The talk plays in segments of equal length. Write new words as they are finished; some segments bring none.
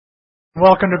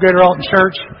Welcome to Greater Alton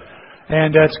Church,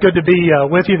 and it's good to be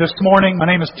with you this morning. My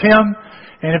name is Tim,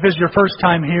 and if it's your first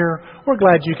time here, we're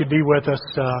glad you could be with us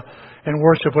and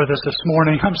worship with us this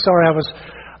morning. I'm sorry,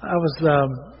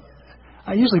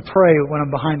 I usually pray when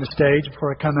I'm behind the stage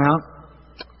before I come out,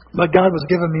 but God was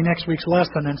giving me next week's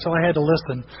lesson, and so I had to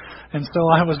listen. And so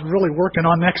I was really working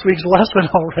on next week's lesson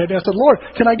already. I said, Lord,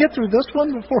 can I get through this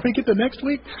one before we get to next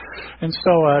week? And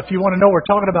so if you want to know what we're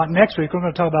talking about next week, we're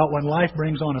going to talk about when life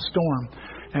brings on a storm.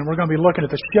 And we're going to be looking at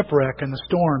the shipwreck and the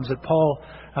storms that Paul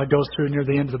goes through near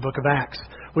the end of the book of Acts.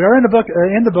 We are in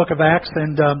the book of Acts,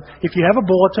 and if you have a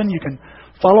bulletin, you can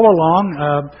follow along.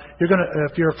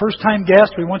 If you're a first-time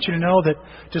guest, we want you to know that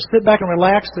just sit back and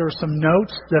relax. There are some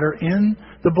notes that are in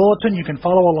the bulletin. You can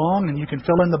follow along, and you can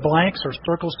fill in the blanks or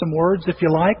circle some words if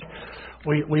you like.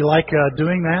 We like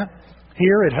doing that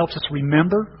here. It helps us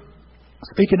remember.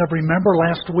 Speaking of remember,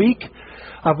 last week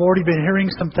I've already been hearing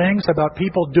some things about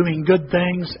people doing good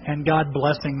things and God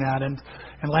blessing that. And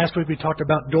last week we talked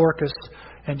about Dorcas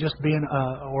and just being,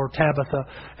 or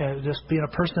Tabitha, just being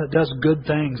a person that does good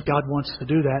things. God wants to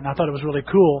do that. And I thought it was really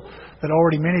cool that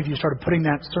already many of you started putting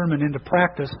that sermon into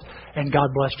practice, and God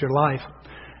blessed your life.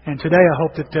 And today I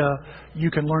hope that you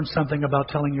can learn something about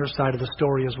telling your side of the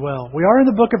story as well. We are in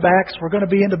the book of Acts. We're going to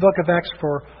be in the book of Acts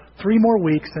for 3 more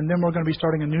weeks, and then we're going to be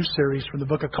starting a new series from the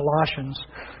book of Colossians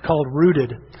called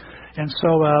Rooted. And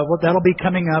so that'll be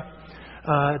coming up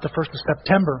at the 1st of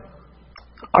September.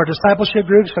 Our discipleship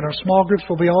groups and our small groups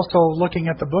will be also looking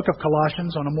at the book of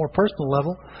Colossians on a more personal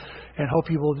level, and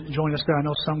hope you will join us there. I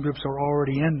know some groups are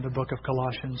already in the book of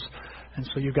Colossians, and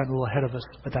so you've gotten a little ahead of us,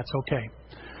 but that's okay.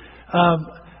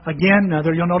 Again,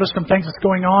 you'll notice some things that's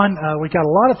going on. We've got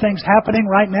a lot of things happening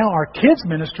right now. Our kids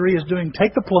ministry is doing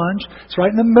Take the Plunge. It's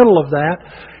right in the middle of that.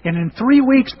 And in 3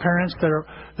 weeks, parents,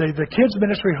 the kids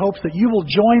ministry hopes that you will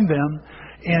join them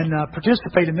and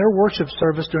participate in their worship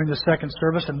service during the second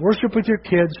service and worship with your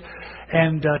kids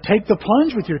and take the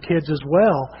plunge with your kids as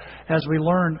well as we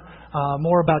learn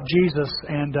more about Jesus.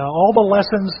 And all the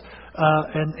lessons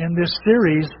in this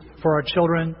series for our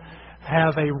children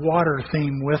have a water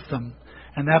theme with them.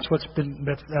 And that's what's been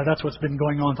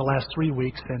going on the last 3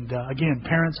 weeks. And again,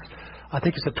 parents, I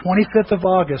think it's the 25th of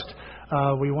August.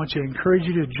 We want to encourage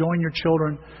you to join your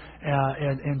children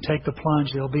and take the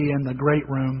plunge. They'll be in the great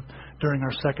room during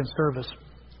our second service.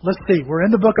 Let's see. We're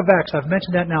in the book of Acts. I've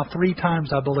mentioned that now 3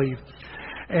 times, I believe.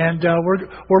 And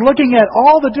we're looking at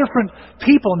all the different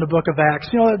people in the book of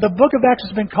Acts. You know, the book of Acts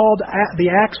has been called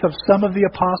the Acts of some of the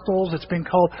apostles. It's been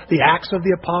called the Acts of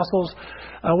the Apostles.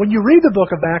 When you read the book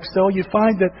of Acts, though, you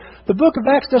find that the book of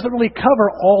Acts doesn't really cover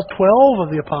all 12 of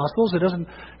the apostles. It doesn't.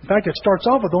 In fact, it starts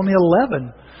off with only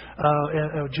 11.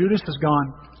 Judas is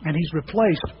gone, and he's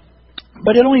replaced.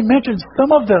 But it only mentions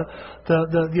some of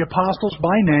the apostles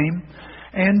by name.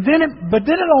 But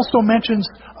then it also mentions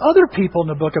other people in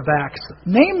the book of Acts,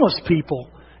 nameless people,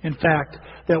 in fact,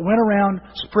 that went around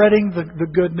spreading the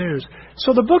good news.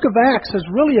 So the book of Acts is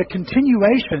really a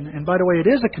continuation, and by the way,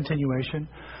 it is a continuation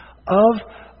of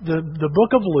the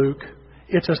book of Luke.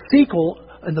 It's a sequel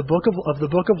in the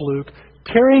book of Luke,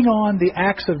 carrying on the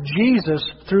acts of Jesus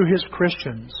through His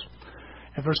Christians.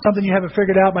 If there's something you haven't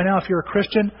figured out by now, if you're a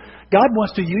Christian, God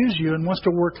wants to use you and wants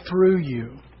to work through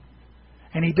you.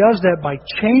 And He does that by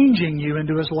changing you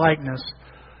into His likeness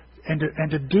and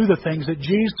to do the things that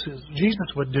Jesus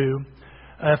would do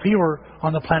if He were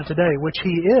on the planet today, which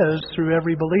He is through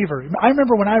every believer. I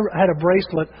remember when I had a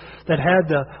bracelet that had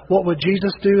the "What would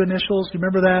Jesus do" initials. Do you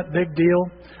remember that? Big deal.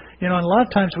 You know, and a lot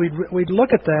of times we'd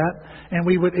look at that and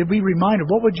it'd be reminded,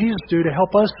 what would Jesus do to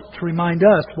help us, to remind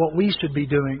us what we should be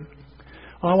doing?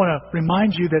 Well, I want to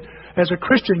remind you that as a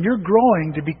Christian, you're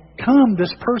growing to become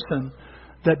this person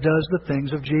that does the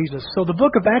things of Jesus. So the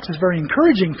book of Acts is very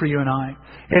encouraging for you and I.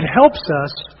 It helps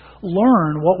us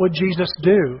learn what would Jesus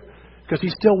do, because He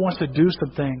still wants to do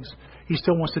some things. He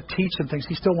still wants to teach some things.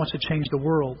 He still wants to change the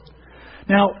world.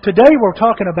 Now, today we're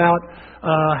talking about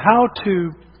how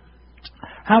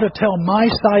to tell my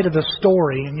side of the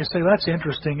story. And you say, well, that's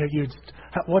interesting.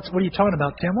 What are you talking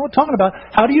about, Tim? Well, we're talking about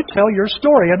how do you tell your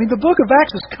story. I mean, the book of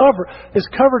Acts is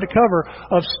cover to cover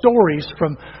of stories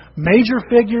from major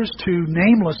figures to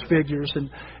nameless figures.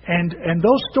 And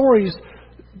those stories,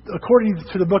 according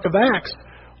to the book of Acts,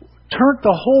 turned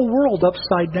the whole world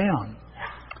upside down.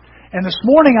 And this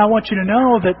morning I want you to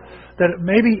know that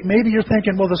maybe you're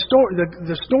thinking, well,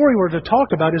 the story we're to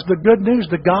talk about is the good news,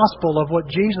 the gospel of what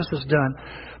Jesus has done.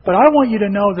 But I want you to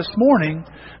know this morning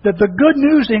that the good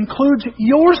news includes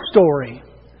your story.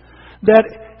 That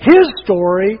His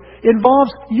story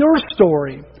involves your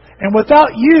story. And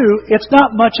without you, it's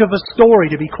not much of a story,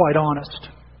 to be quite honest.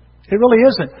 It really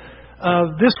isn't.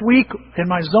 This week in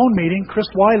my zone meeting, Chris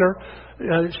Weiler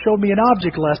showed me an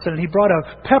object lesson, and he brought a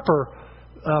pepper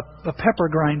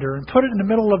grinder and put it in the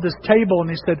middle of this table, and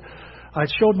he said, I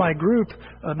showed my group,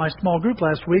 my small group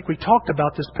last week, we talked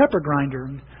about this pepper grinder.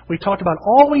 And we talked about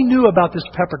all we knew about this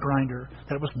pepper grinder,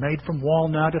 that it was made from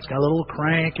walnut, it's got a little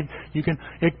crank, and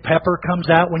pepper comes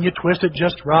out when you twist it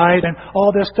just right, and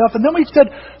all this stuff. And then we said,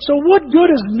 so what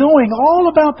good is knowing all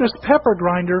about this pepper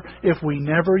grinder if we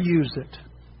never use it?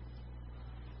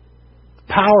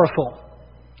 Powerful.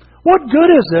 What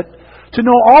good is it to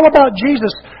know all about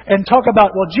Jesus and talk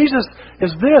about, well, Jesus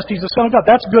is this, He's the Son of God.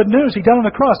 That's good news. He died on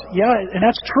the cross. Yeah, and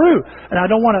that's true. And I'm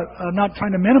not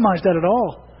trying to minimize that at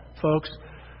all, folks.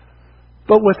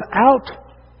 But without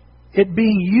it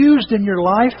being used in your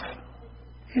life,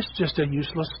 it's just a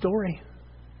useless story.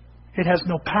 It has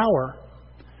no power.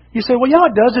 You say, well, yeah,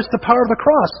 it does. It's the power of the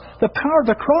cross. The power of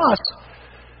the cross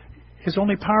is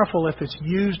only powerful if it's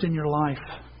used in your life.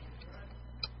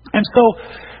 And so,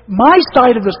 my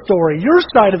side of the story, your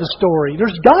side of the story,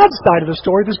 there's God's side of the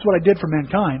story. This is what I did for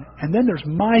mankind. And then there's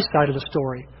my side of the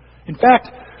story. In fact,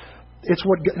 in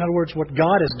other words, what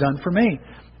God has done for me.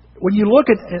 When you look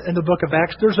in the book of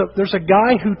Acts, there's a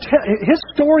guy who his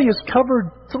story is covered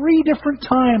 3 different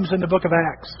times in the book of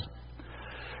Acts,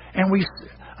 and 3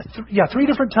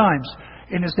 different times.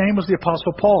 And his name was the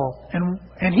Apostle Paul,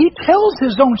 and he tells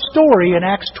his own story in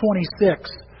Acts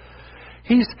 26.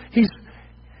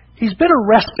 He's been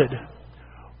arrested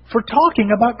for talking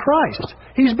about Christ.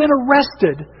 He's been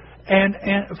arrested and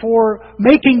for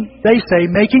making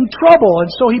trouble, and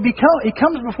so he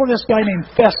comes before this guy named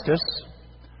Festus,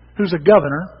 who's a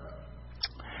governor.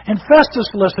 And Festus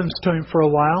listens to him for a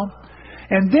while.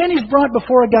 And then he's brought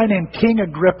before a guy named King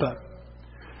Agrippa.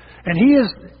 And he is,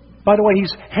 by the way,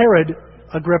 he's Herod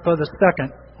Agrippa II,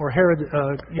 or Herod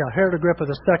Agrippa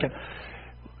II.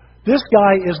 This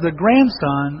guy is the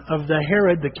grandson of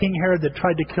the King Herod that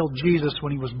tried to kill Jesus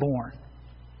when he was born.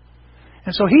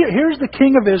 And so here's the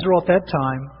king of Israel at that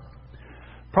time,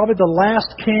 probably the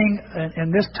last king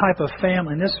in this type of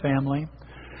family, in this family.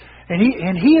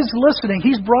 And he is listening.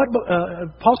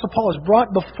 Apostle Paul is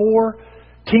brought before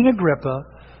King Agrippa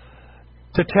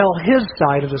to tell his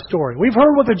side of the story. We've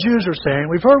heard what the Jews are saying.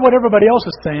 We've heard what everybody else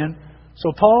is saying.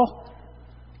 So Paul,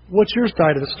 what's your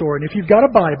side of the story? And if you've got a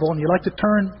Bible and you'd like to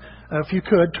turn, if you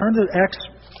could, turn to Acts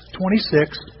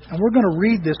 26. And we're going to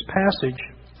read this passage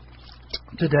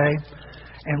today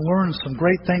and learn some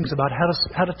great things about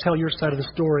how to tell your side of the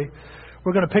story.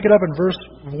 We're going to pick it up in verse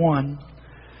 1.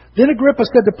 Then Agrippa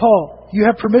said to Paul, you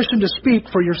have permission to speak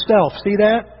for yourself. See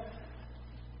that?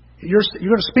 You're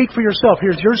going to speak for yourself.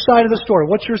 Here's your side of the story.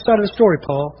 What's your side of the story,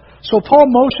 Paul? So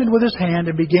Paul motioned with his hand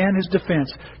and began his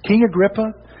defense. King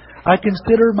Agrippa, I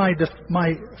consider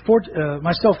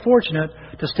myself fortunate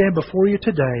to stand before you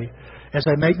today as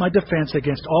I make my defense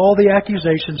against all the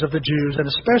accusations of the Jews, and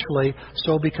especially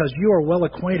so because you are well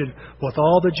acquainted with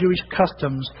all the Jewish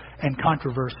customs and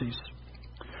controversies.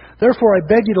 Therefore, I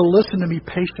beg you to listen to me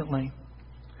patiently.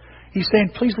 He's saying,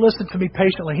 please listen to me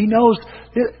patiently. He knows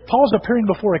Paul's appearing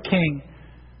before a king.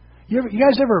 You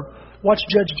guys ever watch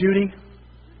Judge Judy?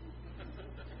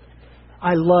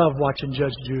 I love watching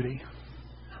Judge Judy.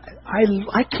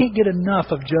 I can't get enough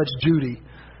of Judge Judy.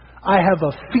 I have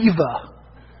a fever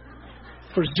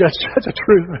for Judge. That's the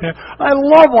truth, man. I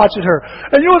love watching her.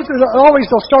 And you know, always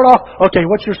they'll start off, okay,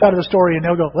 what's your side of the story? And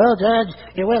they'll go, well, Judge,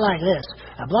 it went like this.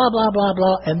 Blah, blah, blah,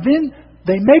 blah. And then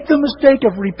they make the mistake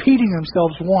of repeating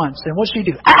themselves once. And what's she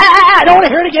do? I don't want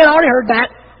to hear it again. I already heard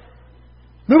that.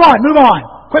 Move on.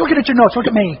 Quit looking at your notes. Look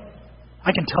at me.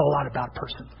 I can tell a lot about a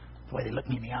person the way they look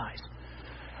me in the eyes.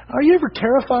 Are you ever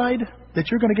terrified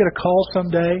that you're going to get a call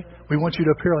someday? We want you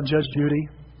to appear on Judge Judy.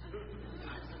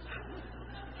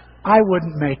 I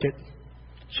wouldn't make it.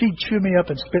 She'd chew me up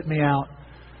and spit me out.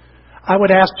 I would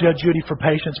ask Judge Judy for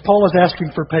patience. Paul is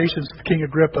asking for patience to King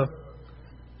Agrippa.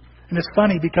 And it's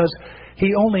funny because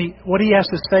what he has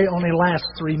to say only lasts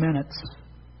 3 minutes.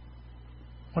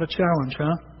 What a challenge,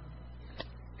 huh?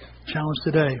 Challenge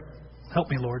today. Help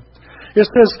me, Lord. It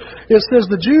says,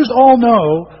 the Jews all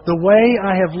know the way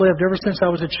I have lived ever since I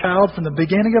was a child, from the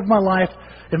beginning of my life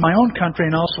in my own country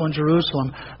and also in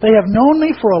Jerusalem. They have known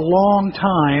me for a long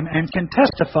time and can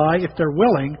testify, if they're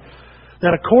willing,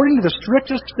 that according to the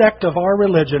strictest sect of our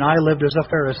religion, I lived as a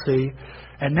Pharisee.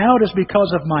 And now it is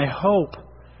because of my hope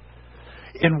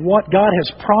in what God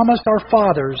has promised our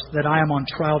fathers that I am on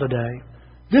trial today.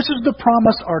 This is the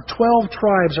promise our 12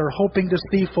 tribes are hoping to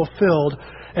see fulfilled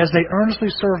as they earnestly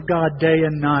serve God day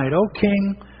and night. O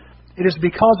King, it is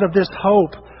because of this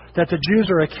hope that the Jews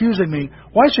are accusing me.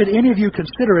 Why should any of you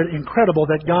consider it incredible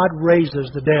that God raises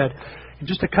the dead? In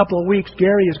just a couple of weeks,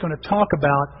 Gary is going to talk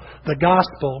about the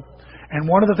gospel. And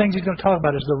one of the things he's going to talk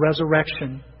about is the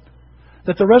resurrection.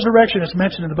 That the resurrection is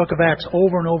mentioned in the book of Acts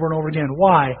over and over and over again.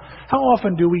 Why? How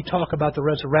often do we talk about the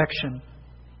resurrection?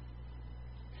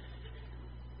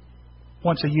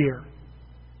 Once a year.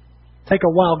 Take a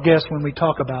wild guess when we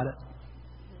talk about it.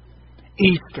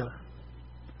 Easter.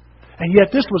 And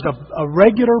yet this was a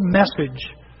regular message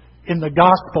in the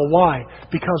gospel. Why?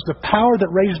 Because the power that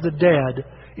raised the dead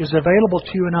is available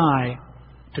to you and I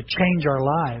to change our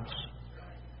lives.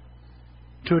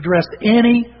 To address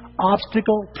any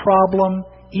obstacle, problem,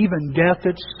 even death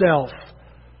itself.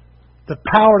 The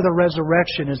power of the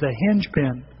resurrection is a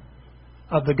hinge-pin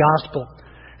of the gospel.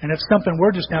 And it's something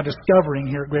we're just now discovering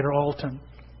here at Greater Alton.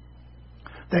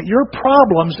 That your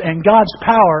problems and God's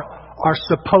power are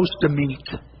supposed to meet.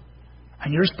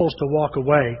 And you're supposed to walk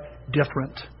away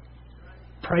different.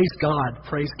 Praise God.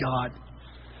 Praise God.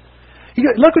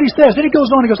 Look what he says. Then he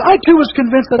goes on. He goes, I too was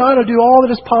convinced that I ought to do all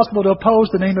that is possible to oppose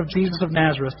the name of Jesus of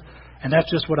Nazareth. And that's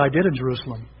just what I did in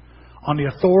Jerusalem. On the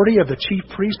authority of the chief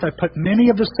priest, I put many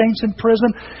of the saints in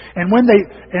prison. And when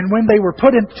they were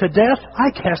put to death,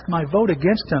 I cast my vote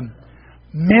against them.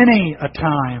 Many a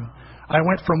time. I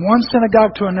went from one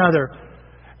synagogue to another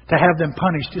to have them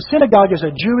punished. The synagogue is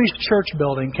a Jewish church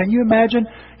building. Can you imagine?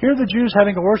 Here are the Jews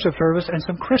having a worship service, and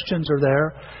some Christians are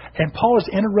there. And Paul is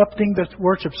interrupting the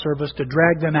worship service to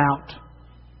drag them out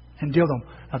and deal with them.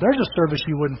 Now, there's a service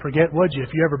you wouldn't forget, would you,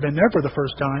 if you ever been there for the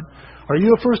first time? Are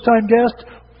you a first-time guest?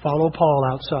 Follow Paul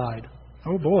outside.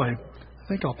 Oh, boy. I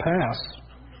think I'll pass.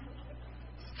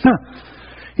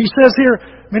 He says here,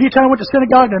 many times I went to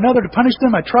synagogue and another to punish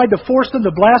them. I tried to force them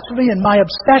to blasphemy in my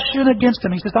obsession against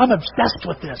them. He says, I'm obsessed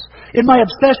with this. In my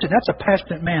obsession, that's a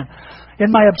passionate man.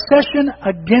 In my obsession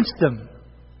against them.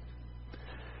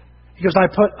 He goes, I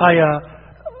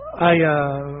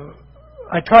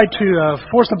tried to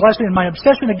force them blasphemy. In my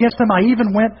obsession against them, I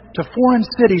even went to foreign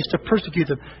cities to persecute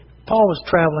them. Paul was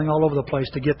traveling all over the place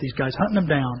to get these guys, hunting them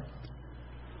down.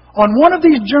 On one of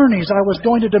these journeys, I was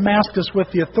going to Damascus with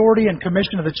the authority and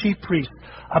commission of the chief priest.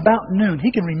 About noon,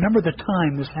 he can remember the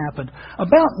time this happened.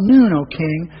 About noon, O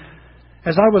king,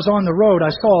 as I was on the road, I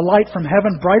saw a light from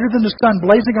heaven, brighter than the sun,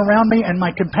 blazing around me and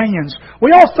my companions.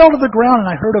 We all fell to the ground, and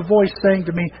I heard a voice saying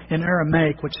to me in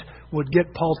Aramaic, which would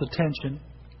get Paul's attention,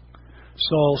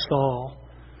 Saul, Saul,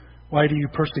 why do you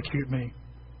persecute me?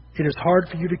 It is hard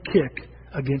for you to kick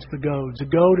against the goads. A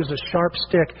goad is a sharp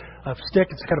stick. A stick,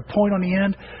 it's got a point on the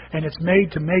end, and it's made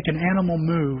to make an animal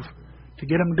move, to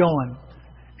get him going.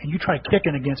 And you try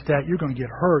kicking against that, you're going to get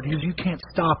hurt. You can't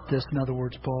stop this, in other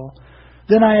words, Paul.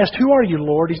 Then I asked, who are you,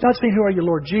 Lord? He's not saying, who are you,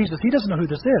 Lord Jesus? He doesn't know who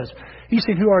this is. He's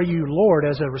saying, who are you, Lord,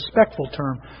 as a respectful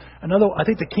term. I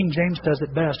think the King James says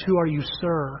it best. Who are you,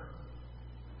 sir?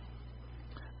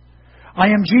 I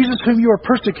am Jesus whom you are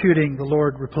persecuting, the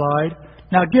Lord replied.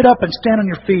 Now get up and stand on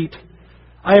your feet.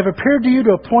 I have appeared to you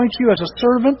to appoint you as a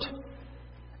servant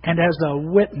and as a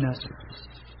witness.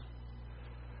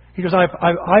 He goes,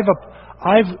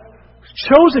 I've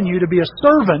chosen you to be a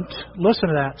servant. Listen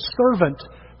to that. Servant.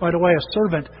 By the way, a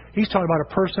servant, he's talking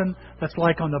about a person that's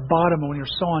like on the bottom when you're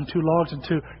sawing two logs in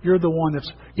two. You're the one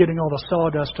that's getting all the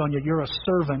sawdust on you. You're a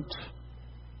servant.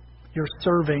 You're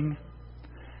serving.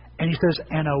 And he says,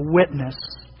 and a witness.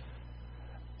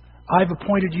 I've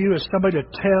appointed you as somebody to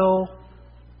tell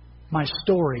my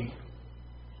story.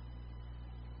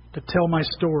 To tell my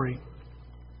story.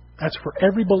 That's for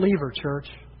every believer, church.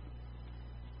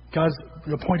 God's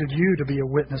appointed you to be a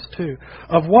witness too.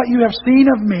 Of what you have seen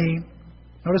of me.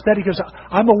 Notice that he goes,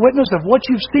 I'm a witness of what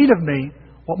you've seen of me,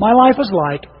 what my life is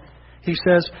like. He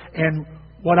says, and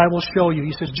what I will show you.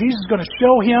 He says, Jesus is going to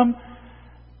show him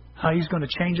how he's going to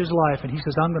change his life. And he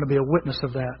says, I'm going to be a witness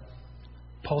of that.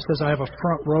 Paul says, I have a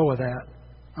front row of that.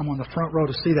 I'm on the front row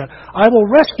to see that. I will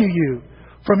rescue you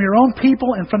from your own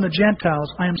people and from the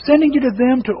Gentiles. I am sending you to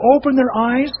them to open their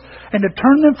eyes and to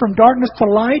turn them from darkness to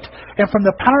light and from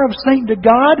the power of Satan to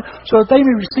God, so that they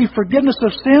may receive forgiveness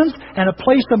of sins and a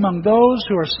place among those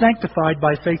who are sanctified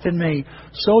by faith in me.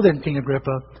 So then, King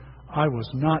Agrippa, I was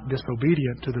not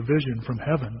disobedient to the vision from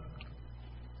heaven.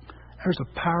 There's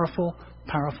a powerful,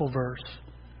 powerful verse.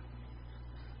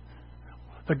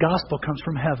 The gospel comes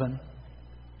from heaven.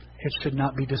 It should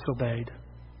not be disobeyed.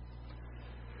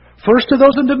 First to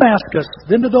those in Damascus,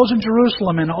 then to those in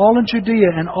Jerusalem, and all in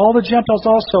Judea, and all the Gentiles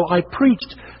also, I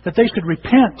preached that they should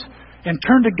repent and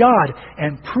turn to God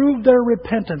and prove their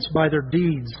repentance by their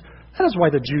deeds. That is why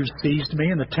the Jews seized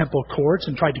me in the temple courts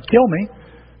and tried to kill me.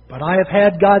 But I have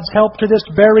had God's help to this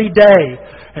very day.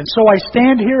 And so I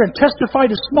stand here and testify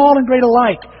to small and great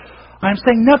alike. I am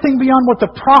saying nothing beyond what the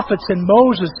prophets and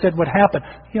Moses said would happen.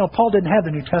 You know, Paul didn't have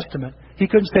the New Testament. He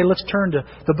couldn't say, let's turn to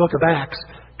the book of Acts,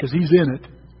 because he's in it.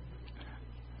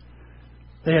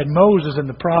 They had Moses and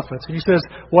the prophets. And he says,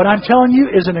 what I'm telling you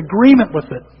is in agreement with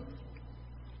it.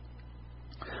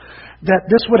 That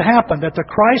this would happen, that the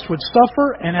Christ would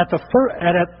suffer, and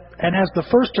and as the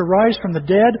first to rise from the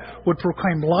dead, would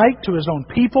proclaim light to his own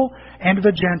people and to the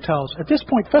Gentiles. At this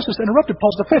point, Festus interrupted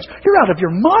Paul's defense. You're out of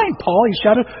your mind, Paul, he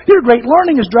shouted. Your great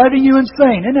learning is driving you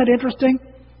insane. Isn't that interesting?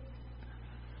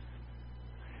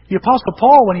 The Apostle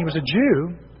Paul, when he was a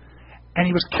Jew, and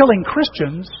he was killing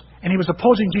Christians, and he was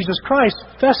opposing Jesus Christ,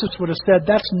 Festus would have said,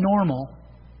 that's normal.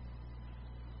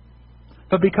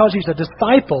 But because he's a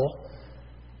disciple,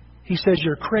 he says,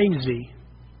 you're crazy.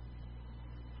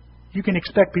 You can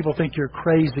expect people to think you're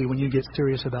crazy when you get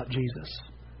serious about Jesus.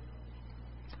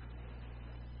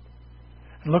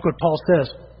 And look what Paul says.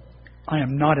 I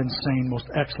am not insane, most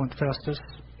excellent Festus.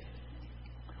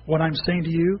 What I'm saying to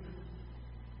you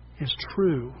is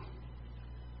true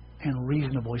and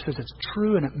reasonable. He says it's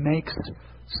true and it makes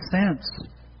sense.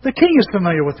 The king is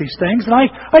familiar with these things, and I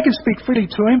can speak freely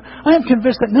to him. I am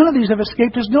convinced that none of these have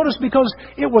escaped his notice because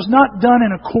it was not done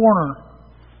in a corner.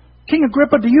 King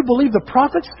Agrippa, do you believe the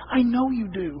prophets? I know you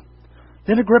do.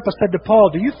 Then Agrippa said to Paul,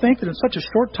 do you think that in such a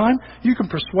short time you can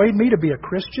persuade me to be a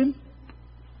Christian?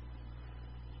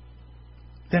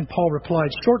 Then Paul replied,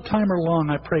 short time or long,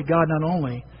 I pray God not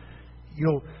only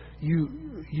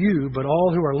you, but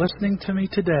all who are listening to me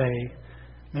today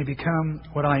may become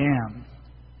what I am,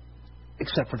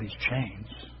 except for these chains.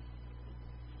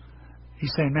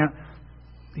 He's saying, man,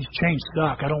 these chains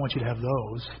suck. I don't want you to have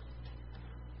those.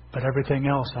 But everything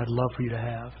else I'd love for you to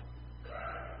have.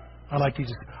 I'd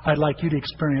like you to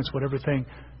experience what everything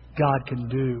God can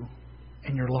do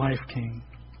in your life, King.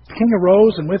 The king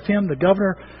arose, and with him the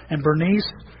governor and Bernice,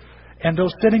 and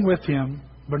those sitting with him,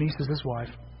 Bernice is his wife.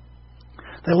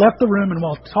 They left the room, and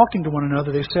while talking to one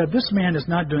another, they said, this man is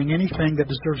not doing anything that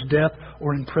deserves death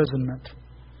or imprisonment.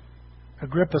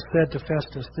 Agrippa said to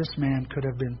Festus, this man could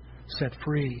have been set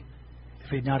free if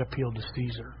he had not appealed to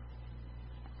Caesar.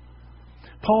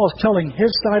 Paul is telling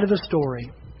his side of the story.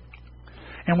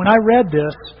 And when I read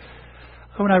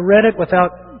it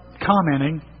without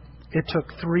commenting, it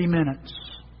took 3 minutes.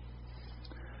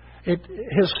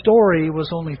 His story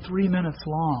was only 3 minutes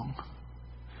long.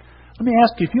 Let me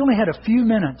ask you, if you only had a few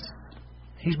minutes,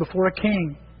 he's before a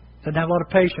king, doesn't have a lot of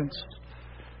patience,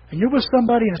 and you're with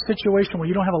somebody in a situation where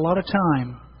you don't have a lot of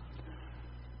time,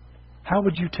 how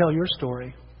would you tell your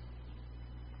story?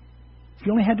 If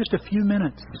you only had just a few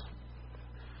minutes,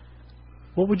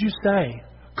 what would you say?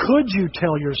 Could you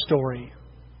tell your story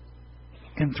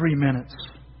in 3 minutes?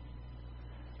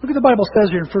 Look what the Bible says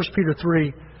here in 1 Peter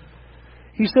 3.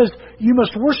 He says, you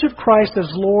must worship Christ as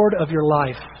Lord of your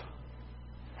life.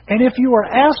 And if you are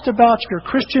asked about your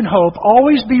Christian hope,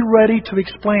 always be ready to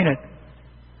explain it.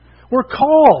 We're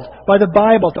called by the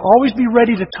Bible to always be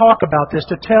ready to talk about this,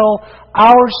 to tell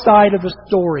our side of the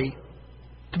story,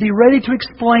 to be ready to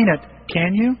explain it.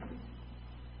 Can you?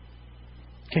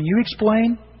 Can you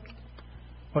explain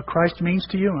what Christ means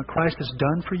to you and what Christ has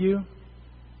done for you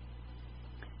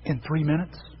in 3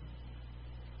 minutes?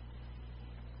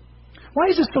 Why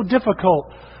is this so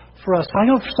difficult for us? I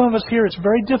know for some of us here it's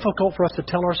very difficult for us to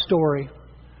tell our story.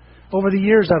 Over the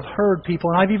years I've heard people,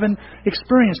 and I've even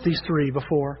experienced these three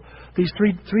before. These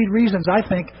three reasons I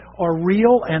think are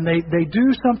real, and they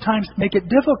do sometimes make it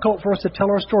difficult for us to tell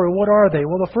our story. What are they?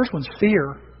 Well, the first one's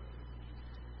fear.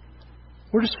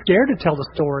 We're just scared to tell the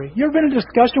story. You ever been in a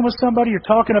discussion with somebody, you're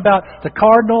talking about the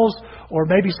Cardinals, or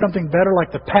maybe something better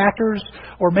like the Packers,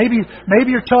 or maybe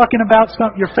you're talking about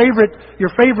your favorite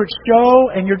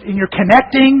show, and you're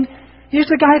connecting. Here's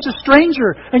the guy, it's a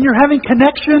stranger, and you're having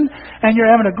connection, and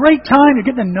you're having a great time, you're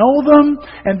getting to know them,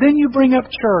 and then you bring up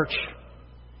church,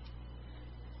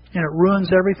 and it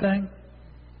ruins everything.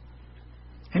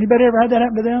 Anybody ever had that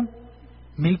happen to them?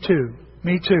 Me too.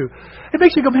 It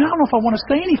makes you go, man, I don't know if I want to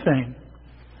say anything.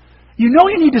 You know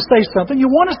you need to say something. You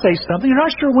want to say something. You're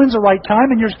not sure when's the right time,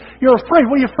 and you're afraid.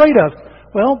 What are you afraid of?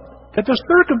 Well,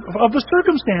 of the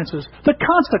circumstances, the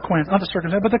consequence, not the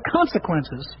circumstances, but the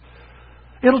consequences.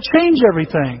 It'll change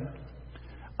everything.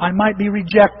 I might be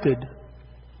rejected.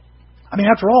 I mean,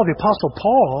 after all, the Apostle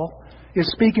Paul is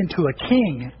speaking to a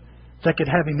king that could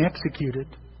have him executed.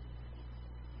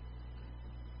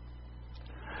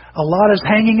 A lot is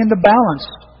hanging in the balance.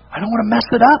 I don't want to mess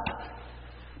it up.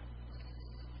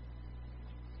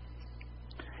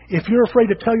 If you're afraid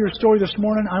to tell your story this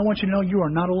morning, I want you to know you are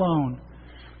not alone.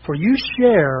 For you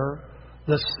share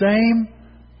the same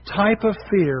type of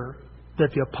fear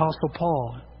that the Apostle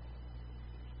Paul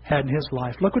had in his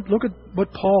life. Look at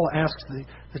what Paul asks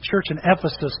the church in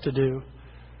Ephesus to do.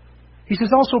 He says,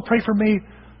 also pray for me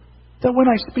that when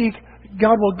I speak,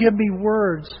 God will give me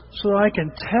words so that I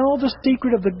can tell the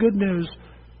secret of the good news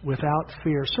without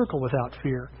fear. Circle without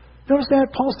fear. Notice that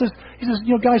Paul says, he says,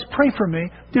 guys, pray for me.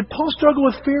 Did Paul struggle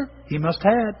with fear? He must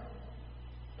have.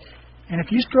 And if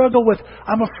you struggle with,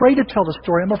 I'm afraid to tell the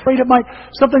story. I'm afraid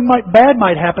something bad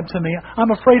might happen to me.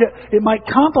 I'm afraid it might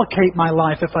complicate my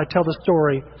life if I tell the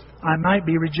story. I might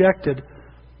be rejected.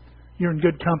 You're in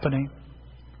good company.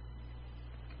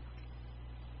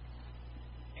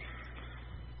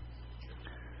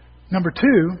 Number 2,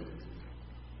 another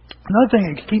thing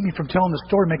that can keep me from telling the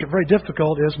story, make it very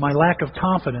difficult, is my lack of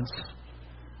confidence.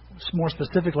 More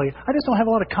specifically, I just don't have a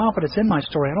lot of confidence in my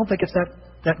story. I don't think it's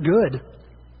that good.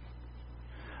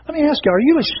 Let me ask you, are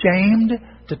you ashamed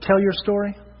to tell your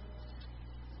story?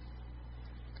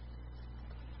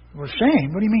 Well,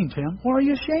 ashamed? What do you mean, Tim? Well, are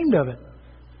you ashamed of it?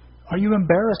 Are you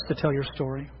embarrassed to tell your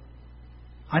story?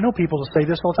 I know people that say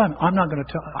this all the time. I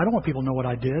don't want people to know what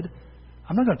I did.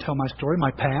 I'm not going to tell my story,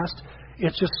 my past.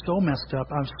 It's just so messed up.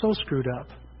 I'm so screwed up.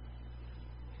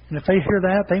 And if they hear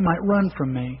that, they might run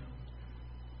from me.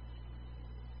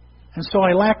 And so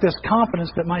I lack this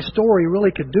confidence that my story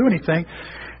really could do anything.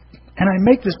 And I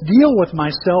make this deal with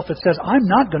myself that says, I'm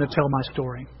not going to tell my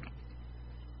story.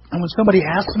 And when somebody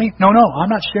asks me, no, I'm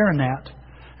not sharing that.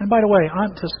 And by the way,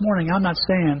 this morning, I'm not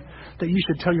saying that you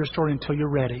should tell your story until you're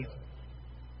ready.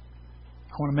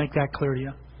 I want to make that clear to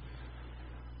you.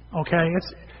 Okay?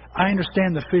 I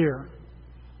understand the fear.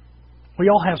 We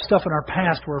all have stuff in our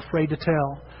past we're afraid to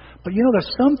tell. But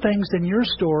there's some things in your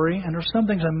story, and there's some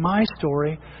things in my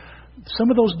story,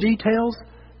 some of those details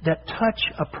that touch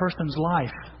a person's life.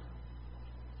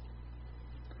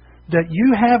 That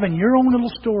you have in your own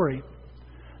little story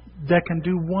that can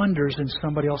do wonders in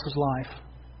somebody else's life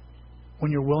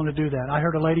when you're willing to do that. I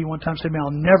heard a lady one time say to me,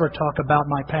 I'll never talk about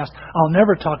my past. I'll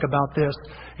never talk about this.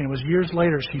 And it was years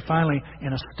later, she finally,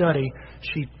 in a study,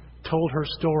 she told her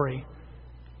story.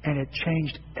 And it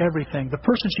changed everything. The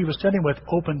person she was studying with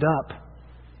opened up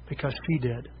because she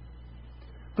did.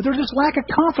 But there's this lack of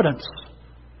confidence.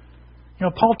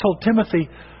 Paul told Timothy,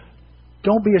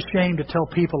 don't be ashamed to tell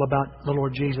people about the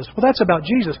Lord Jesus. Well, that's about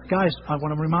Jesus. Guys, I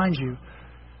want to remind you,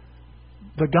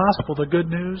 the gospel, the good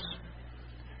news,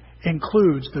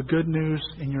 includes the good news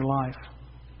in your life.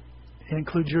 It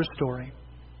includes your story.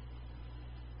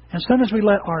 And sometimes we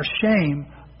let our shame,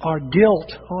 our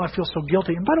guilt, I feel so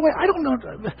guilty. And by the way, I don't know,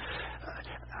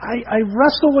 I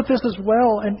wrestle with this as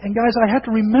well. And guys, I have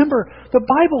to remember, the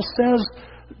Bible says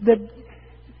that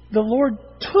the Lord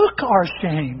took our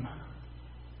shame.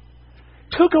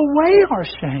 Took away our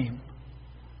shame.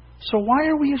 So why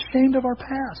are we ashamed of our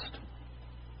past?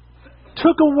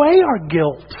 Took away our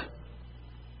guilt.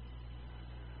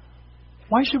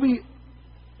 Why should we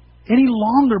any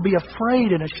longer be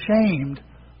afraid and ashamed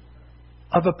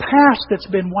of a past that's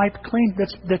been wiped clean,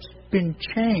 that's been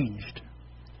changed?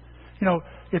 Isn't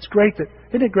it great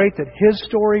that His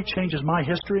story changes my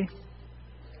history?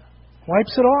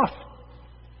 Wipes it off.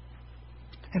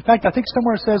 In fact, I think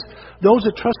somewhere it says, those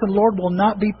that trust in the Lord will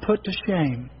not be put to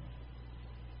shame.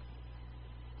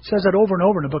 It says that over and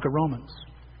over in the book of Romans.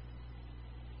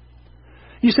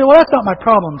 You say, well, that's not my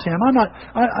problem, Tim.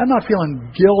 I'm not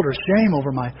feeling guilt or shame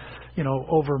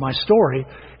over my story.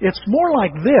 It's more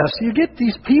like this. You get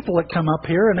these people that come up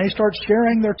here and they start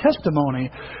sharing their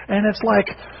testimony. And it's like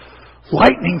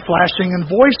lightning flashing and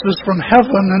voices from heaven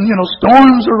and,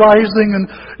 storms arising and,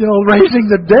 raising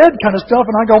the dead kind of stuff.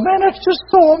 And I go, man, that's just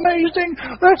so amazing.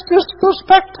 That's just so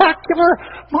spectacular.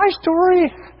 My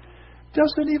story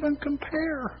doesn't even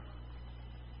compare.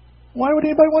 Why would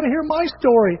anybody want to hear my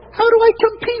story? How do I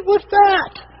compete with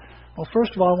that? Well,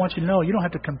 first of all, I want you to know you're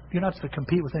not to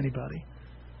compete with anybody.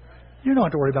 You don't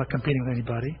have to worry about competing with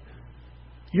anybody.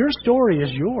 Your story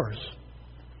is yours.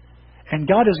 And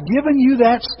God has given you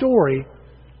that story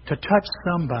to touch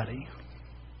somebody.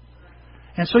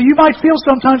 And so you might feel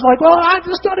sometimes like, well, I'm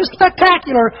just not as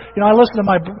spectacular. I listened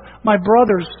to my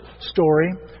brother's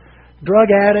story. Drug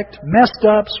addict, messed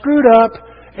up, screwed up,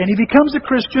 and he becomes a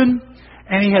Christian.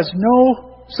 And he has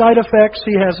no side effects.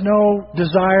 He has no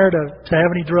desire to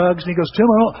have any drugs. And he goes, Tim,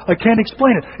 I can't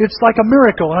explain it. It's like a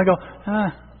miracle. And I go,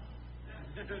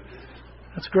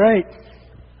 that's great.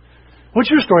 What's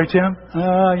your story, Tim?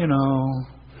 I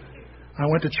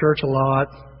went to church a lot.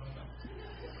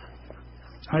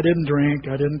 I didn't drink.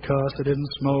 I didn't cuss. I didn't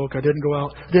smoke. I didn't go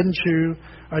out. Didn't chew.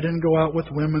 I didn't go out with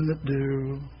women that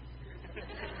do.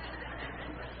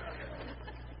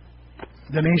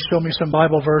 Then he showed me some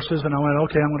Bible verses, and I went,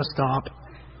 okay, I'm going to stop.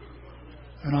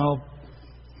 And I'll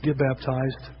get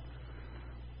baptized.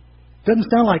 Doesn't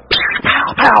sound like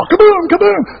pow, pow, kaboom,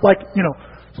 kaboom. Like,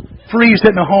 Freeze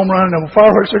hitting a home run and the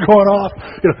fireworks are going off.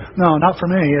 No, not for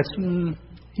me. It's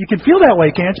you can feel that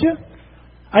way, can't you?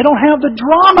 I don't have the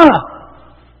drama.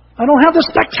 I don't have the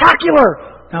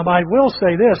spectacular. Now, I will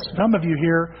say this. Some of you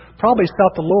here probably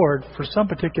sought the Lord for some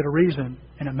particular reason,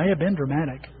 and it may have been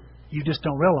dramatic. You just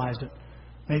don't realize it.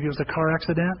 Maybe it was a car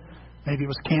accident. Maybe it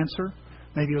was cancer.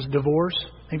 Maybe it was divorce.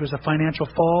 Maybe it was a financial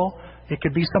fall. It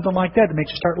could be something like that that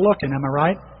makes you start looking. Am I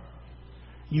right?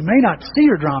 You may not see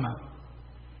your drama.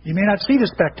 You may not see the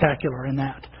spectacular in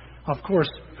that. Of course,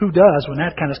 who does when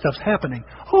that kind of stuff's happening?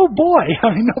 Oh boy,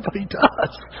 I mean, nobody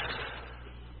does.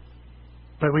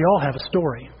 But we all have a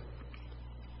story.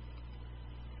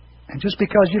 And just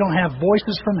because you don't have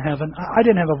voices from heaven, I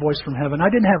didn't have a voice from heaven. I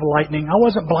didn't have lightning. I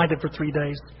wasn't blinded for 3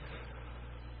 days.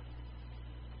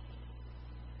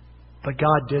 But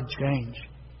God did change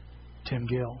Tim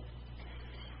Gill.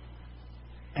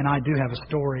 And I do have a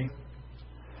story.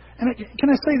 And can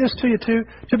I say this to you too?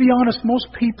 To be honest, most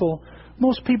people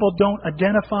don't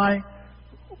identify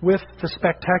with the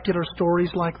spectacular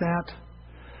stories like that.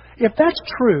 If that's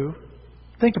true,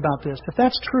 think about this. If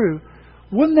that's true,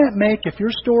 wouldn't that make, if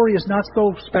your story is not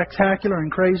so spectacular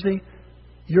and crazy,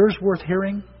 yours worth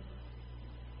hearing?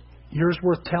 Yours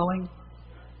worth telling?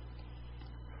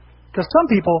 Because some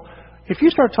people, if you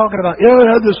start talking about,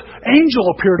 I had this angel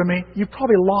appear to me, you've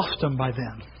probably lost them by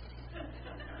then.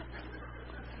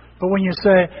 But when you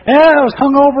say, I was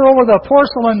hung over the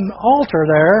porcelain altar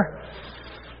there,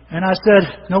 and I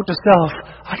said, note to self,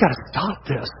 I got to stop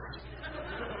this.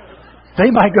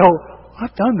 They might go,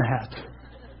 I've done that.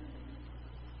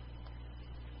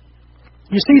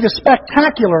 You see, the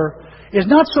spectacular is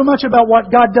not so much about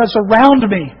what God does around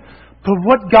me, but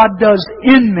what God does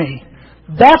in me.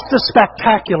 That's the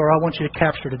spectacular I want you to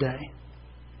capture today.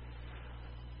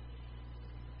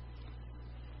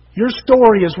 Your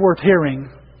story is worth hearing.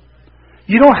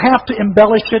 You don't have to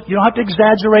embellish it. You don't have to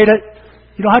exaggerate it.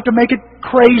 You don't have to make it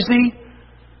crazy.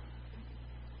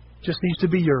 It just needs to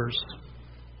be yours.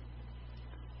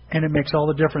 And it makes all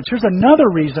the difference. Here's another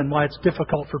reason why it's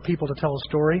difficult for people to tell a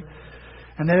story.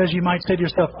 And that is, you might say to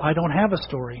yourself, I don't have a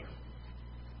story.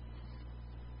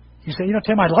 You say,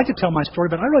 Tim, I'd like to tell my story,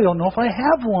 but I really don't know if I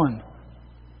have one.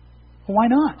 Well, why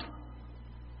not?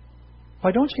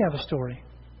 Why don't you have a story?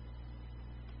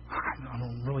 I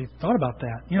don't really thought about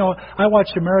that. I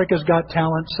watched America's Got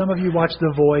Talent. Some of you watch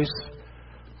The Voice.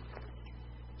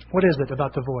 What is it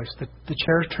about The Voice? The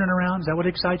chairs turn around? Is that what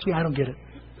excites you? I don't get it.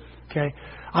 Okay.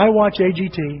 I watch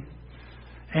AGT.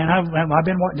 And I've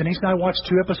been watching, Denise and I watched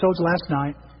 2 episodes last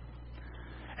night.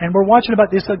 And we're watching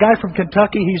about this, a guy from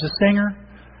Kentucky. He's a singer.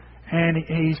 And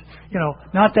he's,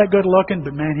 not that good looking,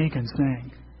 but man, he can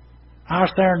sing. I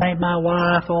serenade my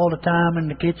wife all the time in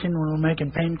the kitchen when we're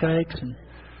making pancakes. And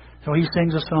so he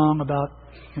sings a song about,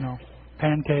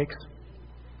 pancakes.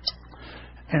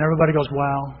 And everybody goes,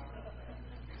 wow.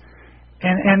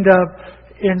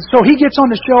 And so he gets on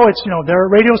the show. It's, they're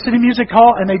at Radio City Music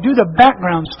Hall, and they do the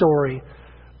background stories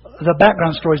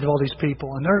of all these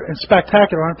people. And they're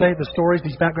spectacular, aren't they? The stories,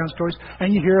 these background stories.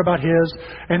 And you hear about his.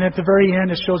 And at the very end,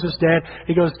 it shows his dad.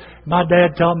 He goes, my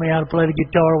dad taught me how to play the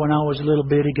guitar when I was a little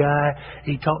bitty guy.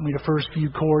 He taught me the first few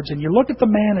chords. And you look at the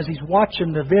man as he's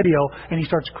watching the video, and he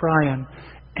starts crying.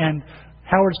 And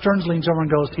Howard Stern leans over and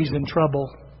goes, he's in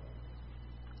trouble.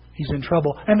 He's in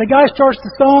trouble. And the guy starts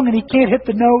the song, and he can't hit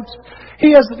the notes. He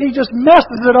just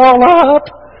messes it all up.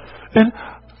 And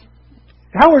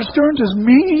Howard Stern is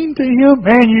mean to him.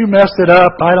 Man, you messed it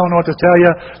up. I don't know what to tell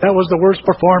you. That was the worst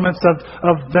performance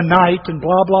of the night and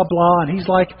blah, blah, blah. And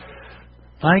he's like,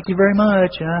 thank you very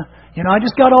much. I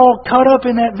just got all caught up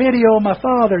in that video of my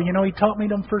father. He taught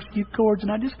me them first few chords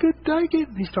and I just couldn't take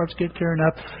it. He starts getting tearing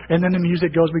up. And then the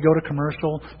music goes, we go to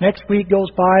commercial. Next week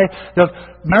goes by.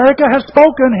 America has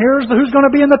spoken. Here's who's going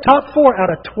to be in the top 4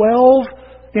 out of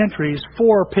 12 entries. 4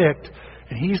 are picked.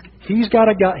 And he's got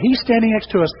a guy. He's standing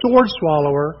next to a sword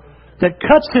swallower that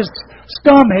cuts his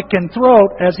stomach and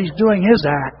throat as he's doing his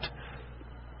act.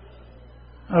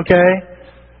 Okay,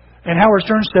 and Howard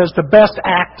Stern says the best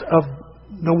act of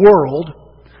the world.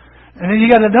 And then you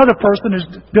got another person who's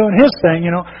doing his thing,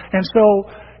 And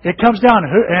so it comes down,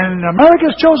 and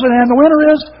America's chosen, and the winner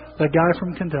is the guy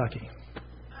from Kentucky.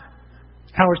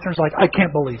 Howard Stern's like, I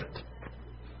can't believe it.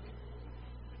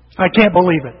 I can't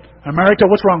believe it. America,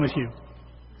 what's wrong with you?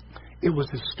 It was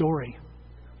his story.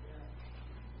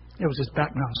 It was his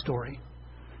background story.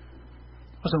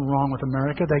 It wasn't wrong with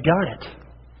America. They got it.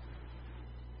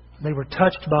 They were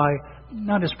touched by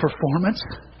not his performance.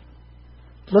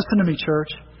 Listen to me, church.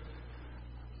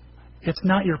 It's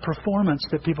not your performance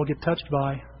that people get touched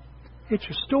by. It's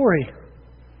your story.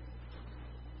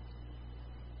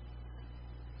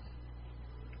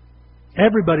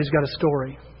 Everybody's got a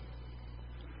story.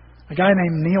 A guy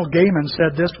named Neil Gaiman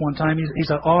said this one time. He's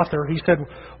an author. He said,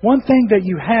 one thing that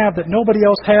you have that nobody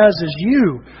else has is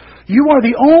you. You are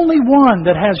the only one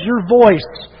that has your voice,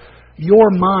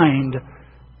 your mind,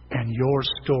 and your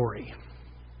story.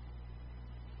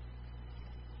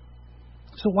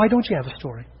 So why don't you have a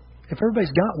story? If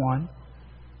everybody's got one,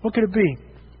 what could it be?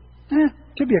 It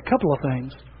could be a couple of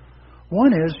things.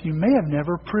 One is you may have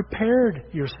never prepared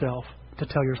yourself to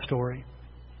tell your story.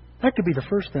 That could be the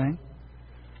first thing.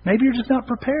 Maybe you're just not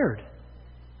prepared.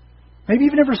 Maybe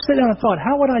you've never sat down and thought,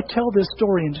 how would I tell this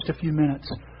story in just a few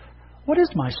minutes? What is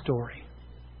my story?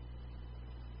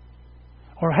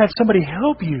 Or have somebody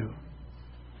help you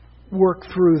work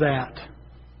through that.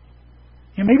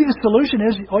 And maybe the solution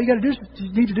is, all you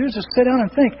need to do is just sit down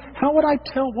and think, what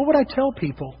would I tell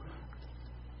people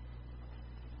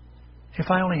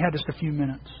if I only had just a few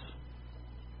minutes?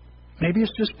 Maybe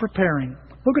it's just preparing.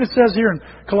 Look what it says here in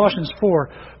Colossians 4.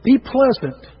 Be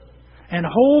pleasant and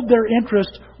hold their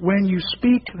interest when you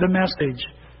speak the message.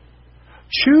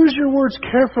 Choose your words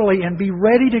carefully and be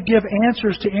ready to give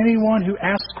answers to anyone who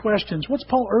asks questions. What's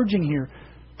Paul urging here?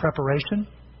 Preparation.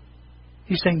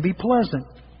 He's saying be pleasant.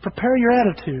 Prepare your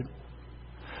attitude.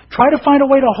 Try to find a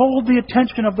way to hold the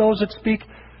attention of those that speak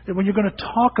when you're going to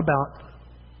talk about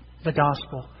the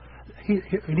gospel. He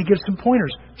gives some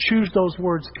pointers. Choose those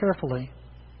words carefully.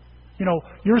 You know,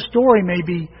 your story may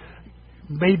be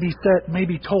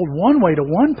told one way to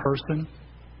one person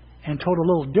and told a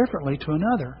little differently to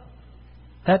another.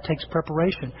 That takes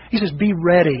preparation. He says, be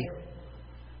ready.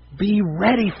 Be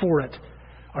ready for it.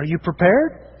 Are you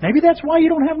prepared? Maybe that's why you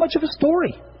don't have much of a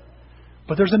story.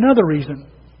 But there's another reason.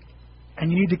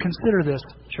 And you need to consider this,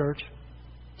 church.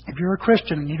 If you're a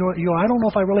Christian and you go, I don't know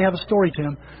if I really have a story,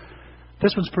 Tim.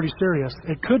 This one's pretty serious.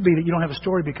 It could be that you don't have a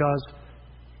story because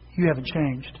you haven't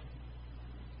changed.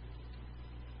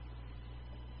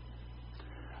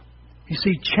 You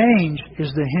see, change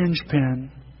is the hinge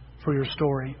pin for your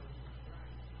story.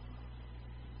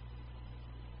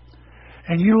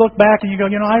 And you look back and you go,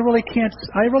 I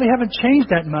really haven't changed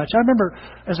that much. I remember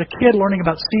as a kid learning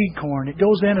about seed corn. It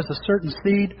goes in as a certain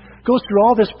seed, goes through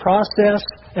all this process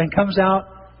and comes out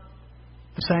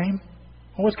the same.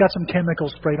 Oh, it's got some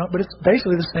chemicals sprayed on, but it's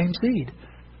basically the same seed.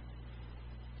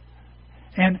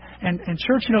 And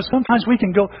church, sometimes we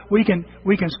can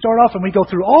start off and we go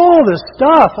through all this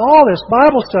stuff, all this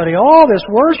Bible study, all this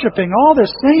worshiping, all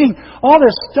this singing, all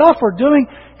this stuff we're doing,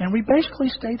 and we basically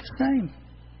stay the same.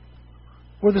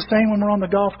 We're the same when we're on the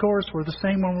golf course. We're the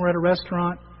same when we're at a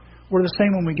restaurant. We're the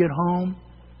same when we get home.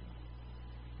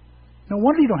 No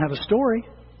wonder you don't have a story.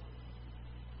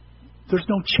 There's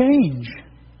no change.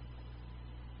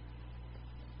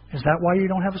 Is that why you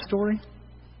don't have a story?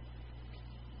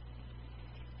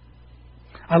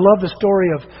 I love the story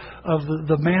of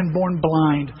the man born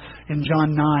blind in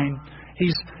John 9.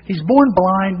 He's born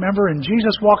blind, remember, and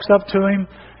Jesus walks up to him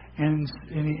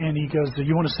and he goes, "Do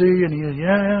you want to see?" And he goes,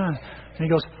 "Yeah." And he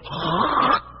goes,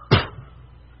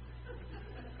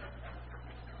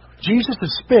 Jesus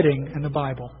is spitting in the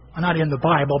Bible. Not in the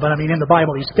Bible, but in the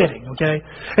Bible he's spitting, okay?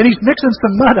 And he's mixing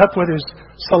some mud up with his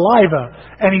saliva.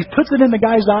 And he puts it in the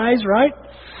guy's eyes, right?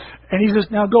 And he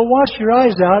says, "Now go wash your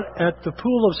eyes out at the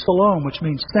pool of Siloam," which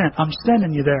means sent. I'm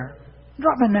sending you there.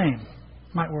 Drop my name.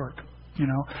 Might work,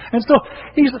 And so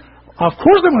he's, "Of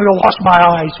course I'm going to go wash my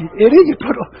eyes, you idiot."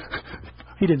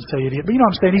 He didn't say idiot, but you know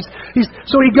what I'm saying.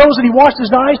 So he goes and he washes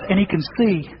his eyes and he can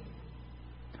see.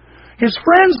 His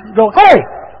friends go, "Hey,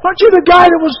 aren't you the guy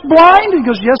that was blind?" He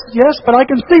goes, yes, but I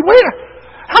can see. Where?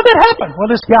 How'd that happen? Well,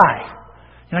 this guy.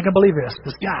 You're not going to believe this.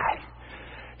 This guy.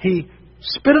 He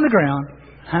spit on the ground.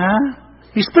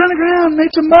 He spit on the ground, made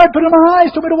some mud, put it in my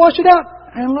eyes, told me to wash it out.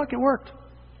 And look, it worked.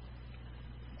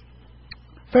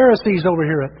 Pharisees over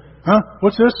here.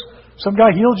 What's this? Some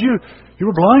guy healed you. You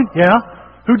were blind? Yeah.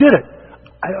 Who did it?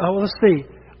 Let's see.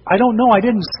 I don't know. I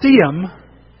didn't see him.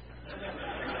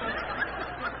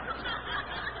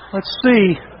 Let's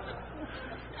see.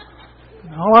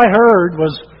 All I heard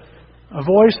was a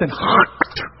voice and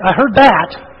I heard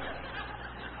that.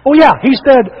 Oh yeah, he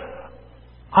said,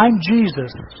 "I'm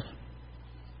Jesus."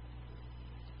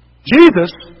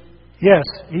 Jesus? Yes.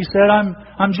 He said,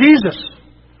 I'm Jesus.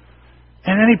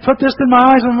 And then he put this in my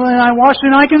eyes and I washed it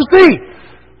and I can see.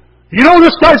 "You know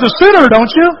this guy's a sinner,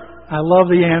 don't you?" I love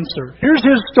the answer. Here's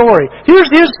his story. Here's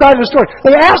his side of the story.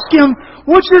 They ask him,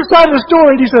 "What's your side of the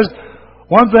story?" And he says,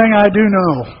 "One thing I do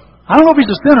know. I don't know if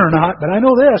he's a sinner or not, but I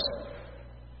know this.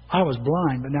 I was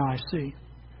blind, but now I see."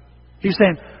 He's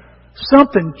saying,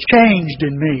 something changed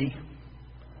in me.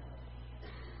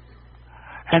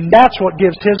 And that's what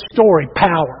gives his story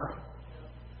power.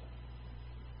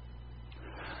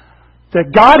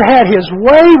 that God had His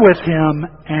way with him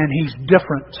and he's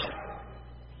different.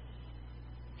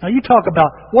 Now you talk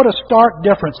about what a stark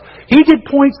difference. He did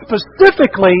point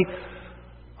specifically,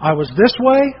 I was this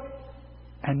way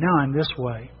and now I'm this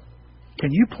way.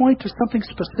 Can you point to something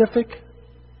specific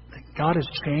that God has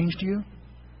changed you?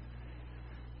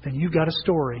 Then you've got a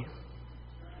story.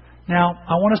 Now,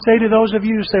 I want to say to those of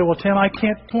you who say, well, Tim, I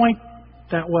can't point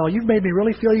that well. You've made me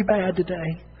really feel bad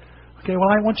today. Okay, well,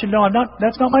 I want you to know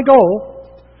that's not my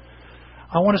goal.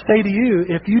 I want to say to you,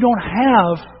 if you don't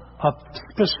have a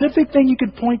specific thing you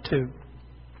can point to,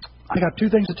 I got two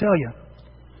things to tell you.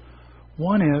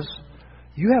 One is,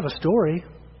 you have a story.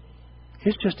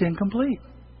 It's just incomplete.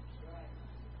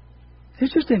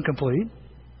 It's just incomplete.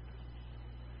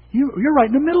 You're right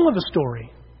in the middle of a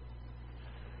story.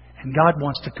 And God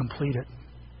wants to complete it.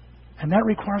 And that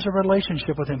requires a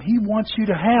relationship with Him. He wants you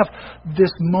to have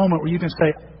this moment where you can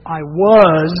say, I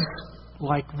was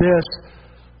like this,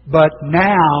 but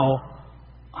now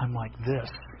I'm like this.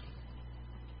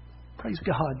 Praise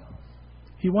God.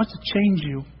 He wants to change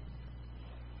you.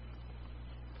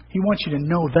 He wants you to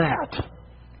know that.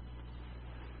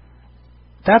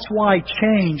 That's why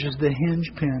change is the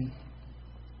hinge pin.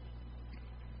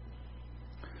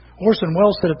 Orson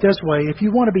Welles said it this way: if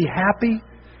you want to be happy,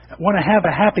 want to have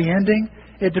a happy ending,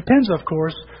 it depends, of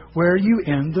course, where you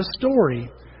end the story.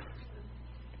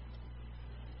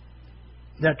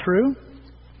 Is that true?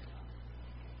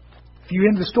 If you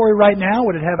end the story right now,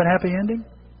 would it have a happy ending?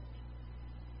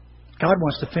 God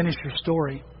wants to finish your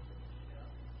story.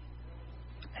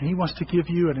 And He wants to give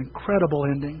you an incredible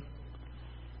ending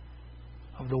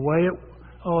of the way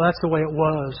that's the way it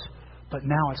was, but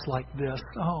now it's like this.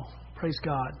 Oh, praise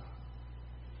God.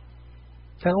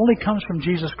 That only comes from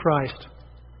Jesus Christ.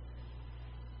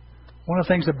 One of the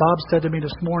things that Bob said to me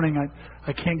this morning,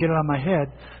 I can't get it out of my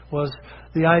head, was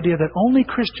the idea that only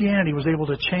Christianity was able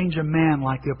to change a man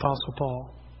like the Apostle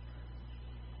Paul.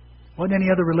 Wasn't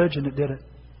any other religion that did it.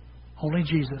 Only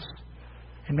Jesus.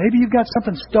 And maybe you've got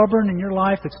something stubborn in your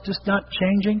life that's just not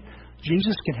changing.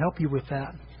 Jesus can help you with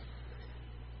that.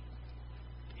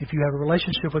 If you have a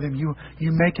relationship with Him, you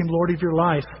make Him Lord of your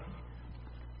life,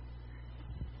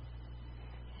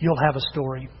 you'll have a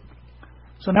story.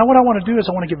 So now what I want to do is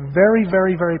I want to get very,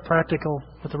 very, very practical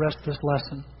with the rest of this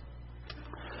lesson.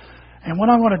 And what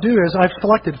I want to do is I've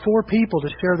selected 4 people to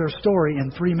share their story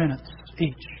in 3 minutes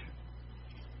each.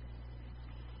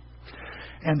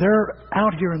 And they're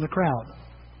out here in the crowd.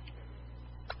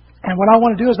 And what I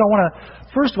want to do is I want to,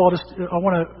 first of all, I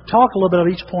want to talk a little bit at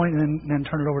each point and then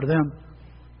turn it over to them.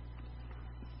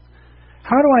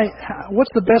 What's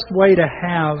the best way to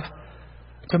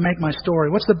make my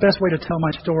story? What's the best way to tell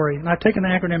my story? And I've taken the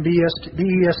acronym BEST,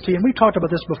 and we've talked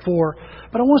about this before,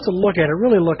 but I want us to look at it,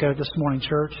 really look at it this morning,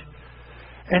 church.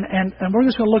 And we're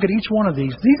just going to look at each one of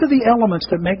these. These are the elements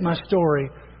that make my story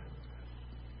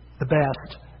the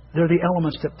best. They're the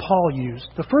elements that Paul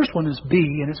used. The first one is B,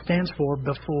 and it stands for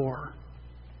before.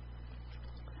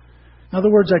 In other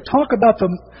words, I talk about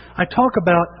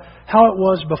how it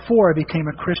was before I became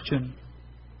a Christian.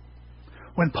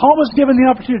 When Paul was given the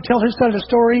opportunity to tell his side of the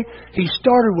story, he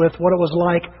started with what it was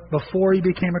like before he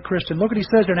became a Christian. Look what he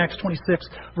says in Acts 26,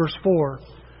 verse 4.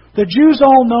 The Jews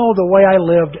all know the way I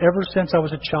lived ever since I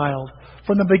was a child,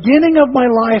 from the beginning of my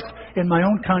life in my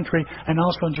own country and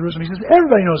also in Jerusalem. He says,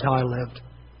 everybody knows how I lived.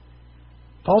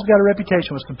 Paul's got a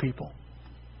reputation with some people.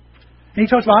 And he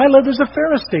talks about, I lived as a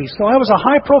Pharisee, so I was a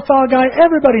high-profile guy.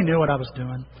 Everybody knew what I was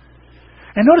doing.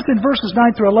 And notice in verses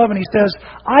 9 through 11, he says,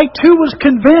 I too was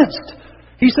convinced.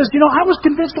 He says, I was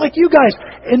convinced like you guys.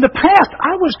 In the past,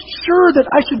 I was sure that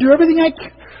I should do everything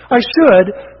I should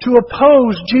to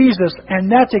oppose Jesus, and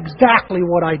that's exactly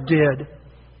what I did.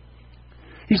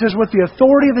 He says, with the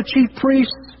authority of the chief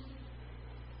priests,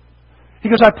 he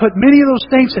goes, I put many of those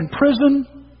saints in prison.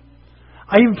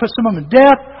 I even put some of them in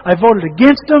death. I voted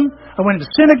against them. I went into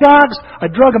synagogues. I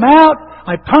drug them out.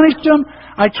 I punished them.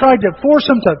 I tried to force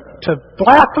them to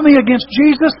blasphemy against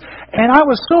Jesus. And I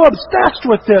was so obsessed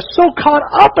with this, so caught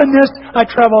up in this, I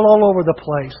traveled all over the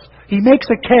place. He makes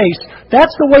a case.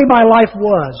 That's the way my life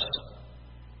was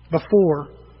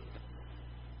before.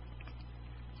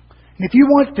 And if you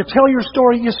want to tell your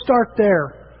story, you start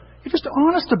there. You're just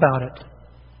honest about it.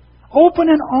 Open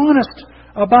and honest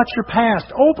about your past.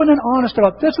 Open and honest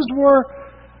about, this is where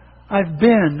I've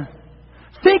been.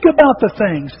 Think about the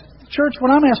things. Church,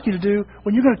 what I'm asking you to do,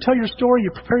 when you're going to tell your story,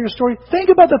 you prepare your story, think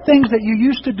about the things that you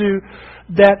used to do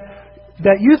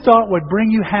that you thought would bring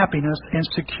you happiness and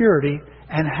security,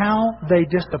 and how they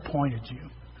disappointed you.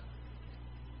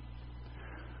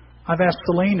 I've asked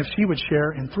Celine if she would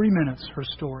share in 3 minutes her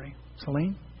story.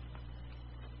 Celine?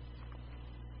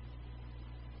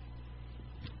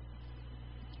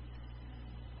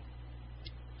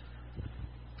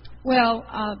 Well,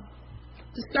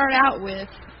 to start out with,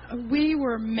 we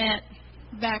were met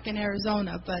back in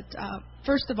Arizona, but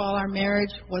first of all, our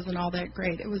marriage wasn't all that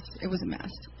great. It was a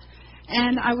mess.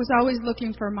 And I was always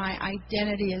looking for my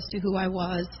identity as to who I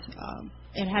was.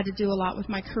 It had to do a lot with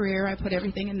my career. I put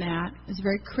everything in that. It was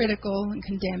very critical and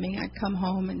condemning. I'd come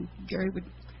home and Gary would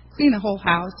clean the whole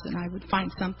house and I would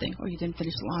find something. Oh, you didn't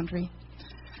finish the laundry.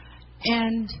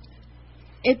 And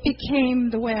it became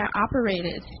the way I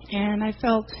operated. And I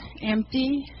felt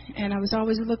empty and I was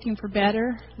always looking for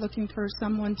better, looking for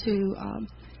someone to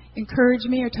encourage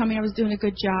me or tell me I was doing a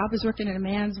good job. I was working in a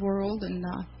man's world and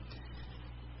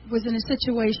was in a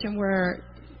situation where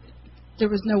there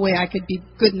was no way I could be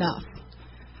good enough.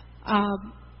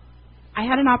 I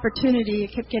had an opportunity.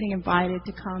 I kept getting invited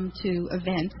to come to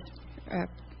events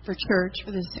for church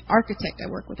for this architect I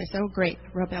work with. I said, oh, great,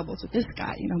 rub elbows with this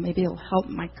guy. You know, maybe it'll help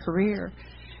my career.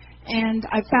 And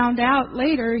I found out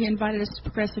later he invited us to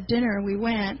Progressive Dinner, and we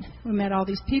went. We met all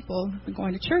these people we're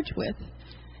going to church with,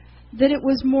 that it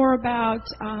was more about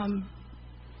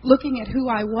looking at who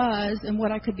I was and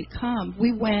what I could become.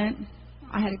 We went.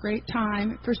 I had a great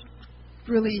time. At first,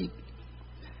 really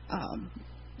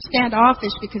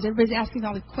standoffish because everybody's asking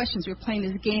all these questions. We were playing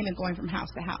this game and going from house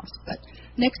to house. But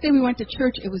next day we went to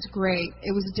church. It was great.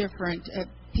 It was different.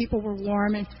 People were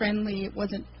warm and friendly. It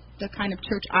wasn't the kind of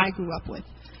church I grew up with.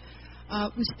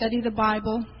 We studied the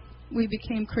Bible. We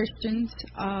became Christians.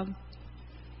 I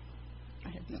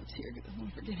have notes here. I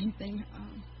don't forget anything.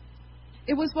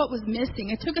 It was what was missing.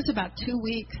 It took us about 2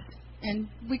 weeks, and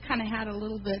we kind of had a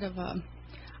little bit of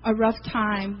a rough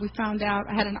time. We found out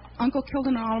I had an uncle killed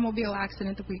in an automobile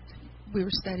accident the week we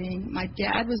were studying. My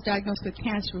dad was diagnosed with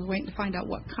cancer. We were waiting to find out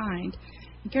what kind.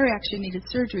 And Gary actually needed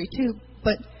surgery, too.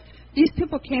 But these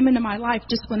people came into my life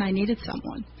just when I needed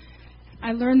someone.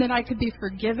 I learned that I could be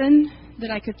forgiven,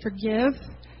 that I could forgive,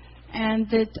 and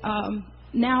that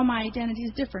now my identity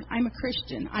is different. I'm a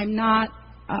Christian. I'm not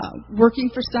working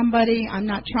for somebody. I'm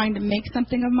not trying to make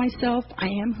something of myself. I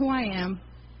am who I am.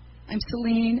 I'm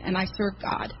Celine, and I serve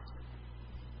God.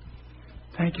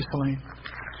 Thank you, Celine.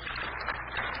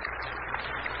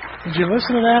 Did you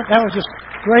listen to that? That was just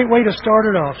a great way to start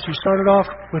it off. She started off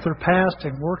with her past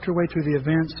and worked her way through the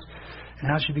events and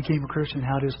how she became a Christian and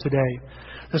how it is today.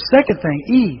 The second thing,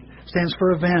 E, stands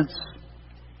for events.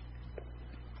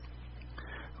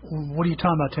 What are you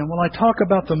talking about, Tim? Well, I talk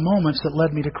about the moments that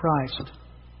led me to Christ.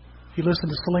 If you listen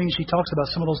to Celine, she talks about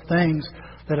some of those things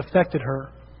that affected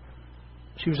her.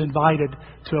 She was invited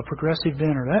to a progressive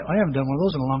dinner. I haven't done one of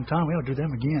those in a long time. We ought to do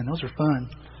them again. Those are fun.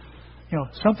 You know,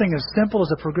 something as simple as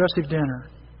a progressive dinner.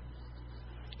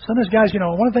 Sometimes, guys, you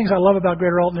know, one of the things I love about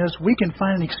Greater Alton is we can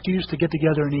find an excuse to get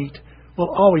together and eat.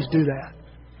 We'll always do that.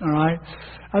 All right?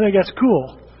 I think that's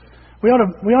cool. We ought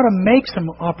to make some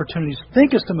opportunities.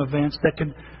 Think of some events that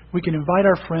we can invite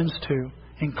our friends to,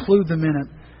 include them in it.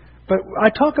 But I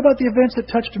talk about the events that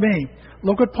touched me.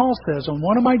 Look what Paul says. On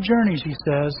one of my journeys, he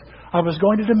says, I was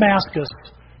going to Damascus.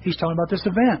 He's talking about this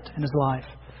event in his life.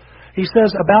 He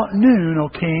says, about noon, O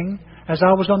king, as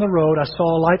I was on the road, I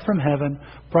saw a light from heaven,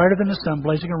 brighter than the sun,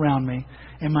 blazing around me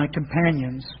and my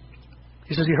companions.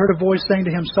 He says, he heard a voice saying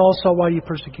to him, Saul, Saul, why are you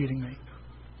persecuting me?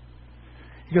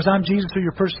 He goes, I'm Jesus who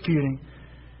you're persecuting.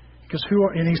 He goes, who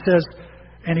are? And he says,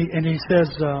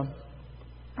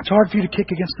 it's hard for you to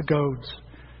kick against the goads.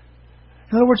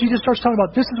 In other words, he just starts talking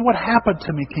about, this is what happened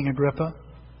to me, King Agrippa.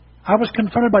 I was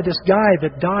confronted by this guy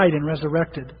that died and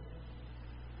resurrected.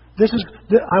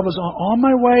 I was on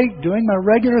my way doing my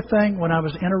regular thing when I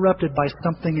was interrupted by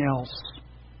something else.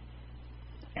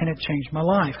 And it changed my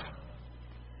life.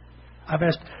 I've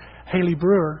asked Haley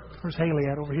Brewer, where's Haley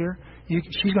at over here?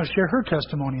 She's going to share her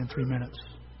testimony in 3 minutes.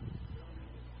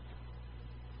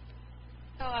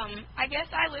 So I guess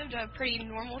I lived a pretty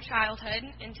normal childhood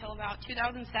until about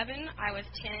 2007. I was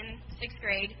 10, 6th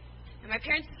grade, and my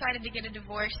parents decided to get a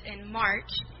divorce in March,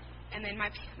 and then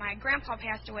my grandpa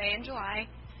passed away in July,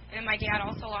 and then my dad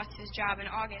also lost his job in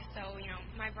August. So, you know,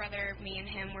 my brother, me, and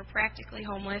him were practically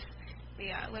homeless.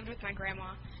 We lived with my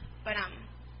grandma. But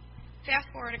fast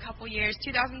forward a couple years,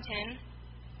 2010,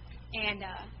 and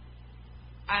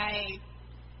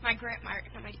my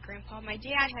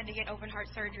dad had to get open heart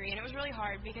surgery, and it was really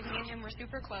hard because me and him were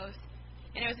super close,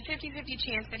 and it was a 50-50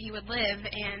 chance that he would live,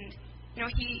 and, you know,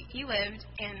 he lived,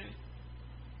 and,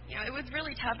 you know, it was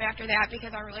really tough after that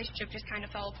because our relationship just kind of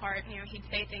fell apart. You know, he'd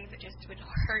say things that just would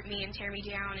hurt me and tear me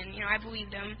down, and, you know, I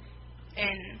believed him,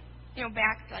 and, you know,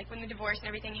 back, like, when the divorce and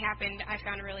everything happened, I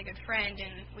found a really good friend,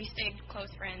 and we stayed close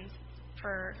friends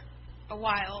for a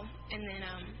while, and then,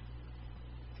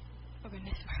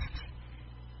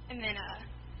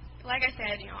 like I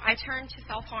said, I turned to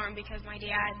self-harm because my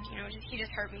dad, he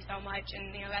just hurt me so much,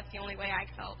 and, that's the only way I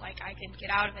felt like I could get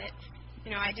out of it.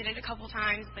 I did it a couple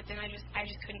times, but then I just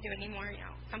couldn't do it anymore.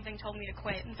 Something told me to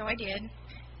quit, and so I did.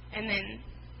 And then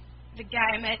the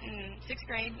guy I met in 6th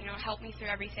grade, helped me through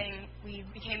everything. We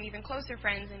became even closer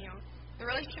friends, and, the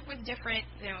relationship was different,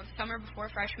 summer before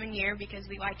freshman year because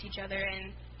we liked each other,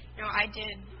 and, I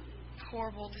did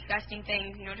horrible, disgusting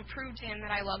things, to prove to him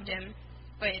that I loved him.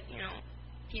 But,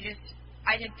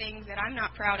 I did things that I'm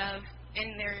not proud of,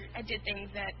 and I did things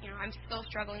that, I'm still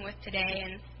struggling with today,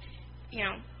 and,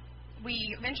 we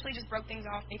eventually just broke things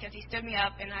off because he stood me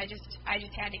up, and I just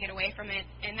had to get away from it.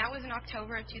 And that was in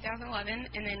October of 2011,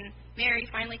 and then Mary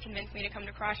finally convinced me to come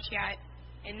to Cross Chat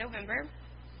in November.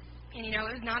 And, it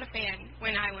was not a fan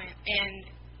when I went, and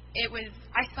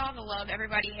I saw the love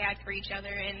everybody had for each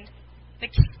other, and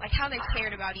how they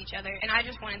cared about each other, and I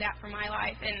just wanted that for my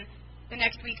life. And the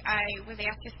next week I was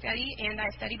asked to study, and I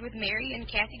studied with Mary and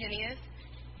Kathy Denius,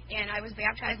 and I was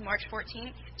baptized March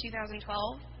 14th,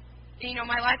 2012. And,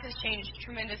 my life has changed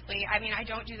tremendously. I mean, I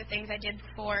don't do the things I did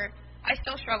before. I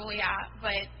still struggle,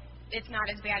 but it's not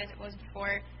as bad as it was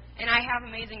before. And I have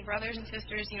amazing brothers and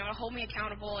sisters, to hold me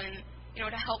accountable and,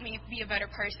 to help me be a better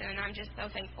person. And I'm just so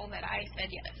thankful that I said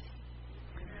yes.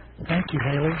 Thank you,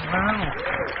 Haley. Wow.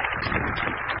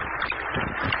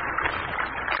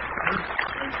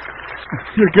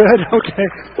 You're good? Okay.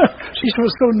 She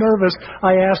was so nervous.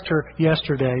 I asked her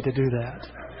yesterday to do that.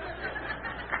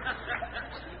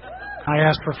 I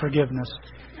asked for forgiveness.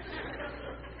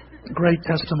 Great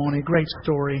testimony, great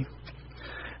story.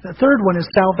 The third one is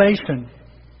salvation.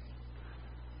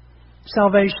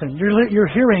 Salvation. You're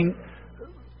hearing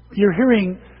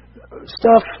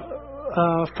stuff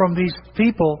from these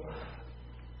people.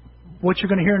 What you're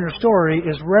going to hear in their story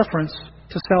is reference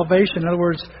to salvation. In other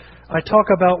words, I talk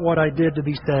about what I did to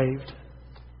be saved.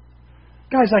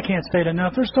 Guys, I can't say it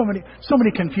enough. There's so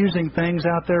many confusing things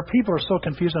out there. People are so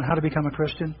confused on how to become a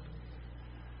Christian.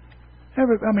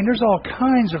 There's all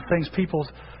kinds of things people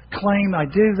claim. I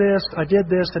did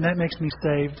this, and that makes me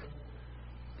saved.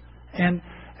 And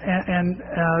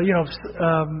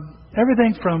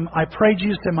everything from I pray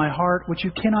Jesus in my heart, which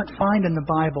you cannot find in the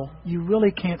Bible. You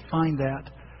really can't find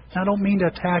that. And I don't mean to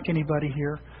attack anybody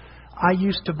here. I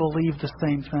used to believe the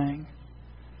same thing,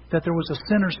 that there was a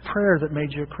sinner's prayer that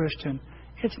made you a Christian.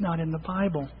 It's not in the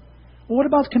Bible. Well, what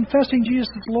about confessing Jesus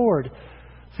as Lord?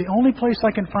 The only place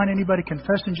I can find anybody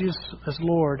confessing Jesus as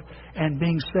Lord and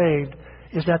being saved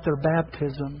is at their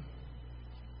baptism.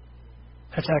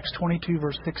 That's Acts 22,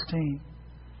 verse 16.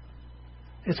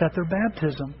 It's at their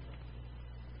baptism.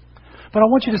 But I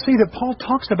want you to see that Paul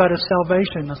talks about his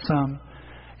salvation some.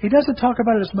 He doesn't talk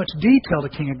about it as much detail to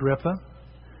King Agrippa.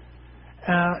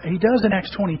 He does in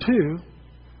Acts 22,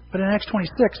 but in Acts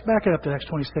 26, back it up to Acts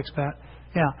 26, Pat.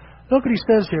 Yeah. Look what he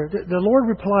says here. The Lord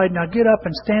replied, now get up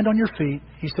and stand on your feet.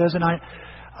 He says, and I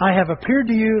have appeared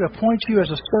to you to appoint you as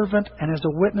a servant and as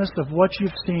a witness of what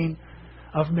you've seen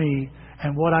of me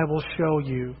and what I will show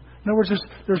you. In other words,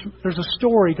 there's a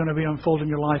story going to be unfolded in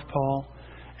your life, Paul.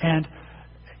 And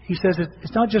he says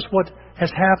it's not just what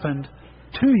has happened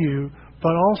to you,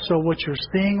 but also what you're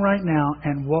seeing right now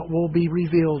and what will be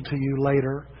revealed to you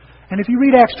later. And if you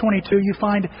read Acts 22, you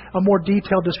find a more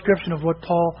detailed description of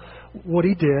what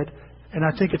he did. And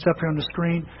I think it's up here on the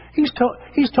screen.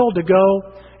 He's told to go.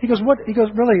 He goes,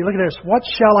 really, look at this. What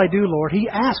shall I do, Lord?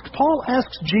 Paul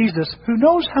asks Jesus, who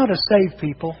knows how to save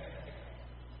people.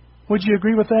 Would you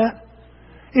agree with that?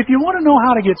 If you want to know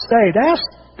how to get saved, ask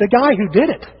the guy who did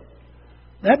it.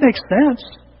 That makes sense.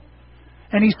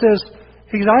 And he says,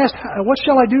 I asked, what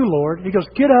shall I do, Lord? He goes,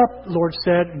 get up, Lord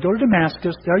said, and go to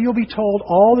Damascus. There you'll be told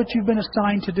all that you've been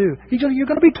assigned to do. He goes, you're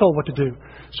going to be told what to do.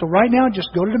 So right now, just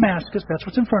go to Damascus. That's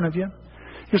what's in front of you.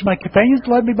 He goes, my companions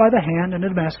led me by the hand into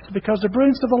Damascus because the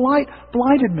brilliance of the light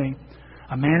blinded me.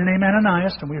 A man named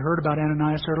Ananias, and we heard about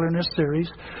Ananias earlier in this series,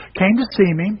 came to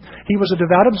see me. He was a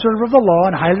devout observer of the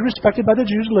law and highly respected by the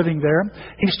Jews living there.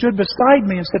 He stood beside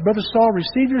me and said, Brother Saul,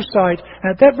 receive your sight.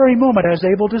 And at that very moment, I was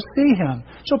able to see him.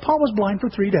 So Paul was blind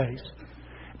for 3 days.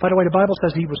 By the way, the Bible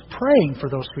says he was praying for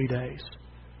those 3 days.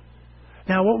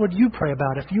 Now, what would you pray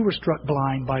about if you were struck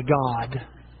blind by God?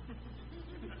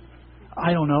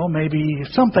 I don't know. Maybe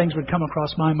some things would come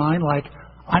across my mind like,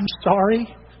 I'm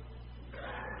sorry.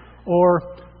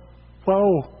 Or,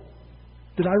 whoa,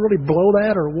 did I really blow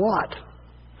that or what?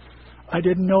 I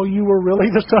didn't know you were really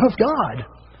the Son of God.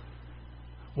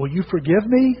 Will you forgive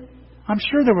me? I'm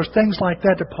sure there were things like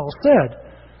that Paul said.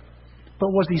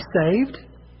 But was he saved?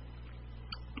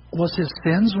 Was his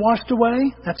sins washed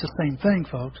away? That's the same thing,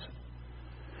 folks.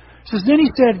 It says, then he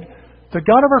said, The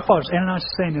God of our fathers, Ananias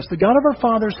is saying this, the God of our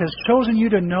fathers has chosen you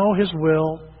to know His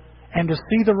will and to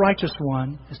see the righteous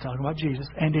one, he's talking about Jesus,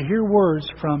 and to hear words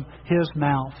from His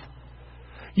mouth.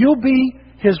 You'll be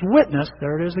His witness,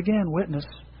 there it is again, witness.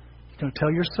 You're going to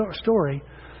tell your story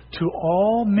to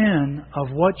all men of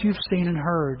what you've seen and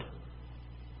heard.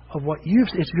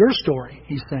 It's your story,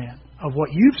 he's saying, of what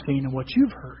you've seen and what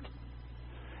you've heard.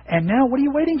 And now, what are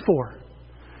you waiting for?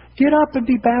 Get up and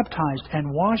be baptized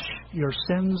and wash your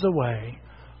sins away,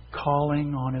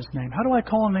 calling on His name. How do I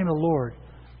call on the name of the Lord?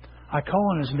 I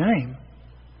call on His name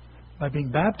by being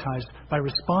baptized, by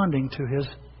responding to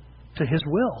His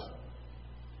will.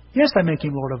 Yes, I make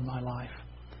Him Lord of my life.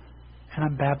 And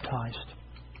I'm baptized.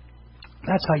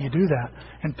 That's how you do that.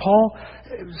 And Paul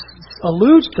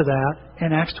alludes to that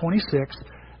in Acts 26,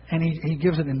 and he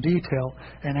gives it in detail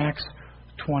in Acts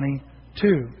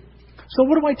 22. So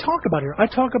what do I talk about here? I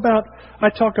talk about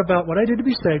what I did to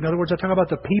be saved. In other words, I talk about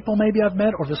the people maybe I've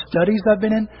met or the studies I've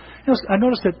been in. You know, I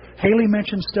noticed that Haley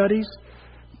mentioned studies.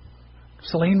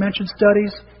 Celine mentioned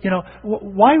studies. You know,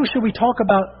 why should we talk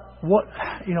about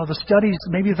the studies,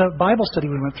 maybe the Bible study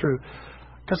we went through?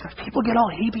 Because people get all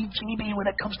heebie-jeebie when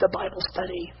it comes to Bible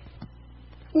study.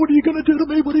 What are you going to do to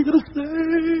me? What are you going to say?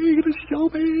 You're going to show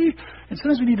me? And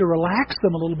sometimes we need to relax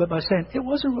them a little bit by saying, it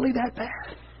wasn't really that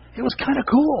bad. It was kind of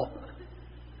cool.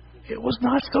 It was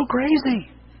not so crazy.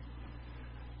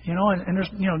 You know, and there's,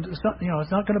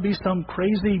 it's not going to be some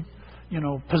crazy,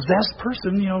 possessed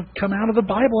person, come out of the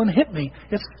Bible and hit me.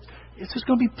 It's just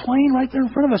going to be plain right there in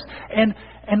front of us. And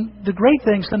the great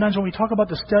thing, sometimes when we talk about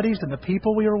the studies and the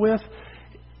people we are with,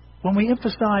 when we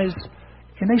emphasize,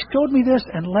 and they showed me this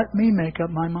and let me make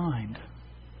up my mind.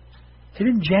 They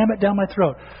didn't jam it down my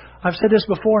throat. I've said this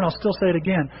before and I'll still say it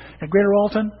again. At Greater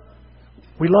Alton,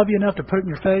 we love you enough to put it in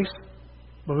your face,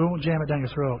 but we won't jam it down your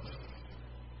throat.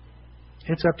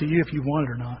 It's up to you if you want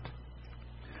it or not.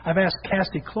 I've asked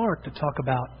Cassie Clark to talk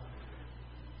about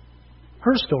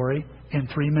her story in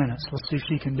 3 minutes. Let's see if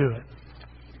she can do it.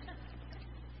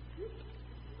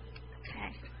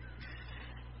 Okay.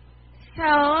 So,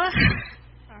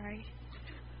 sorry.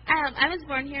 I was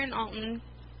born here in Alton,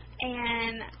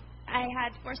 and I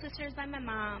had 4 sisters by my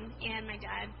mom and my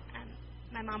dad.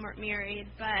 My mom weren't married,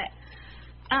 but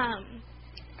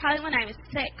probably when I was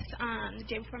 6, the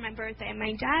day before my birthday,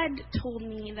 my dad told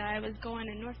me that I was going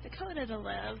to North Dakota to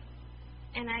live,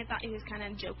 and I thought he was kind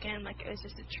of joking, like it was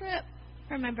just a trip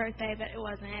for my birthday, but it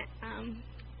wasn't.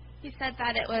 He said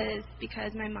that it was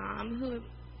because my mom, who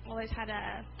always had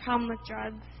a problem with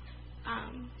drugs,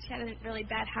 she had a really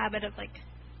bad habit of like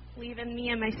leaving me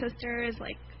and my sisters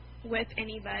like with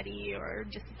anybody or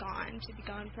just gone. She'd be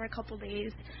gone for a couple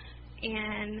days,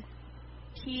 and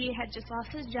he had just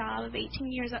lost his job of 18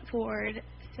 years at Ford,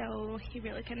 so he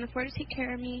really couldn't afford to take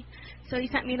care of me. So he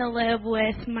sent me to live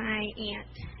with my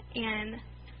aunt, and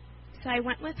so I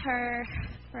went with her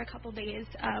for a couple days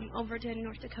over to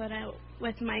North Dakota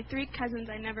with my 3 cousins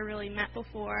I never really met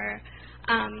before.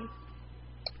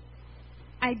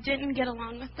 I didn't get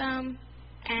along with them,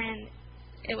 and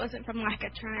it wasn't from lack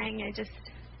of trying.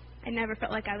 I never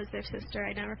felt like I was their sister.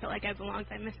 I never felt like I belonged.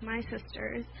 I missed my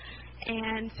sisters,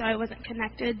 and so I wasn't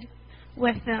connected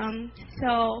with them.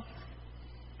 So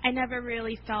I never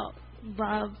really felt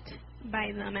loved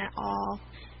by them at all.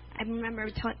 I remember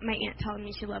my aunt telling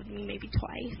me she loved me maybe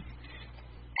twice.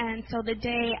 And so the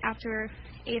day after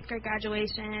 8th grade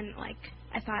graduation,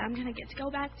 I thought, I'm going to get to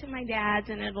go back to my dad's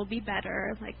and it'll be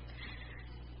better.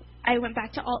 I went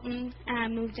back to Alton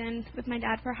and moved in with my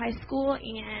dad for high school,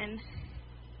 and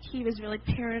he was really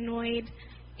paranoid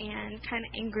and kind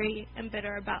of angry and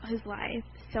bitter about his life,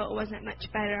 so it wasn't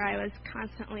much better. I was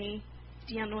constantly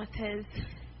dealing with his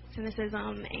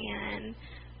cynicism, and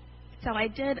so I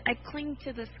clinged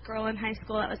to this girl in high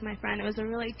school that was my friend. It was a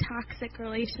really toxic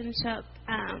relationship.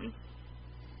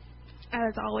 I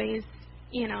was always,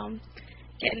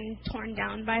 getting torn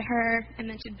down by her, and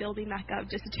then she'd build me back up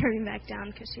just to tear me back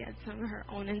down because she had some of her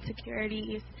own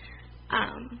insecurities.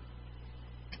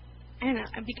 And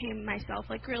I became myself,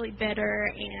 really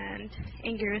bitter and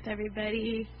angry with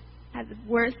everybody. I had the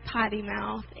worst potty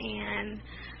mouth, and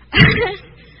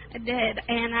I did.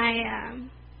 And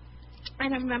I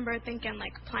remember thinking,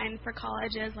 applying for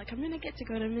colleges, I'm going to get to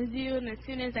go to Mizzou. And as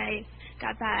soon as I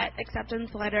got that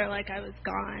acceptance letter, I was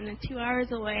gone. And 2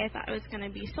 hours away, I thought it was going to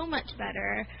be so much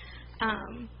better.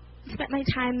 Spent my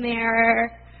time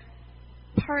there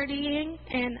partying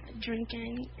and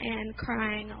drinking and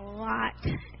crying a lot.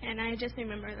 And I just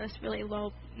remember this really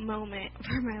low moment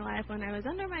for my life when I was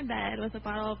under my bed with a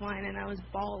bottle of wine and I was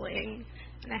bawling.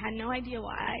 And I had no idea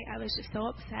why. I was just so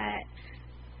upset.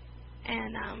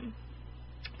 And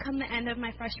come the end of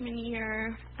my freshman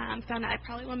year, found out I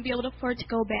probably wouldn't be able to afford to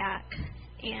go back,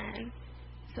 and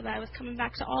so that I was coming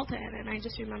back to Alton, and I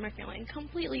just remember feeling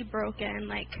completely broken,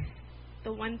 like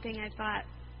the one thing I thought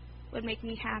would make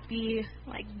me happy,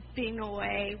 like being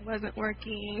away, wasn't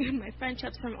working. My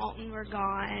friendships from Alton were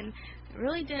gone. I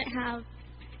really didn't have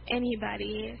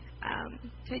anybody.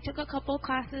 So I took a couple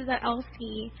classes at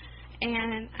LC,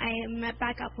 and I met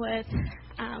back up with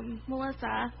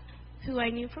Melissa, who I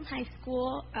knew from high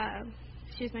school.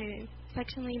 She was my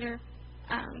section leader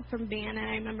from band, and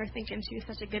I remember thinking she was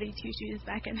such a goody two-shoes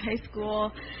back in high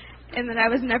school, and that I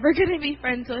was never going to be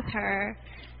friends with her.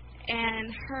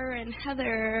 And her and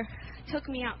Heather took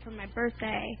me out for my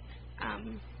birthday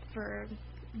for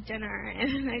dinner,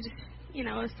 and I just, it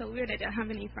was so weird. I didn't have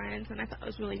any friends, and I thought it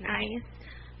was really nice.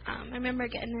 I remember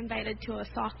getting invited to a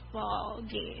softball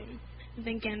game,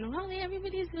 thinking, well,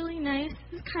 everybody's really nice.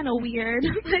 This is kind of weird.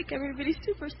 Like, everybody's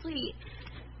super sweet,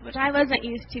 which I wasn't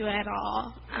used to at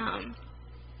all.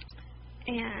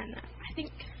 And I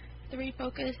think the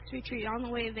Refocus retreat, on the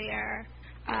way there,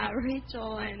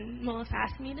 Rachel and Melissa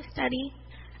asked me to study.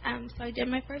 So I did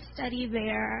my first study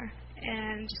there,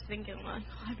 and just thinking, well,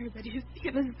 everybody's,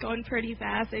 this is going pretty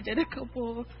fast. I did a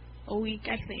couple a week,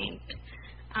 I think.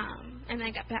 And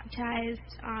I got baptized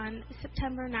on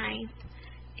September 9th,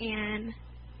 and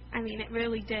it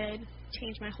really did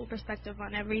change my whole perspective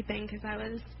on everything, because I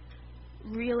was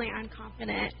really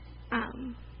unconfident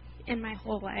in my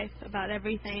whole life about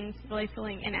everything, really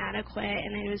feeling inadequate,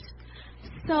 and it was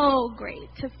so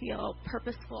great to feel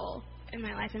purposeful in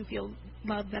my life and feel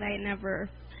love that I had never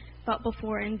felt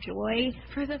before, and joy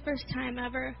for the first time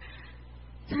ever.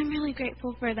 So I'm really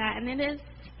grateful for that, and it is,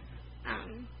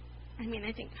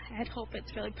 I'd hope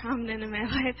it's really prominent in my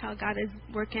life how God is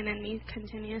working in me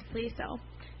continuously, so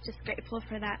just grateful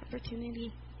for that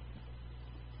opportunity.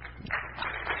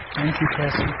 Thank you,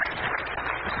 Cassie.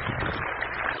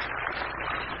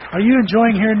 Are you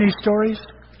enjoying hearing these stories?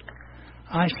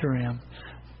 I sure am.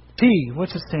 T,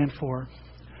 what's it stand for?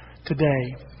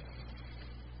 Today.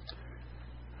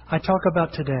 I talk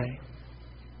about today.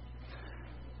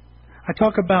 I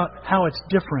talk about how it's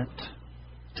different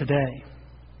today.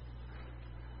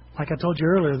 Like I told you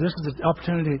earlier, this is the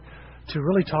opportunity to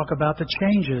really talk about the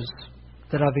changes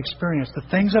that I've experienced, the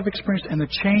things I've experienced and the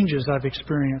changes I've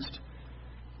experienced.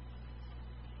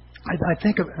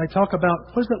 I talk about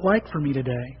what is it like for me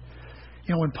today.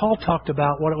 When Paul talked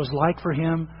about what it was like for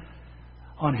him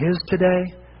on his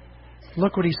today,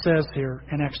 look what he says here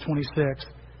in Acts 26.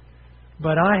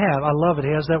 But I love it,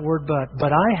 he has that word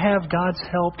but I have God's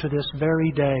help to this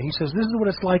very day. He says, this is what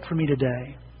it's like for me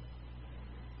today.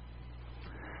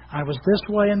 I was this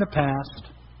way in the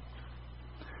past.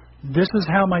 This is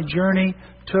how my journey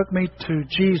took me to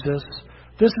Jesus.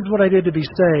 This is what I did to be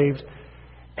saved.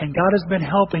 And God has been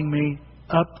helping me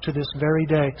up to this very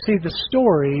day. See, the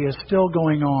story is still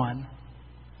going on.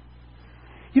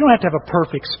 You don't have to have a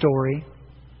perfect story.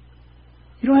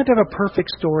 You don't have to have a perfect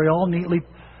story all neatly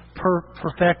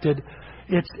perfected.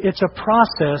 It's a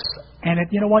process. And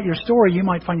you know what? Your story, you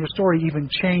might find your story even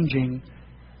changing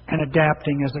and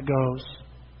adapting as it goes.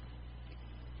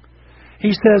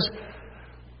 He says,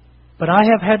 but I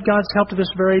have had God's help to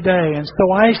this very day, and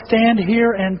so I stand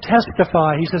here and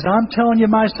testify. He says, I'm telling you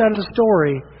my side of the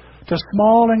story, to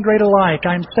small and great alike.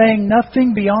 I'm saying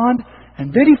nothing beyond.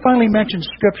 And then he finally mentions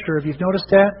Scripture, if you've noticed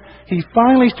that. He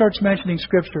finally starts mentioning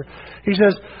Scripture. He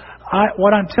says,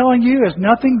 what I'm telling you is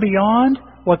nothing beyond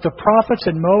what the prophets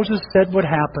and Moses said would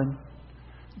happen.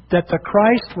 That the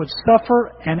Christ would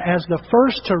suffer, and as the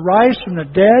first to rise from the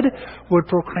dead, would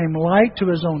proclaim light to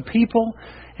His own people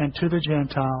and to the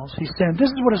Gentiles. He's saying, this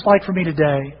is what it's like for me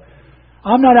today.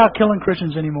 I'm not out killing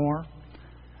Christians anymore.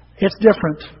 It's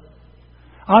different.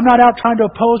 I'm not out trying to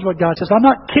oppose what God says. I'm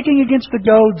not kicking against the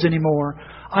goads anymore.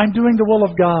 I'm doing the will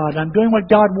of God. I'm doing what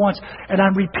God wants. And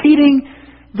I'm repeating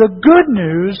the good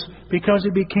news because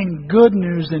it became good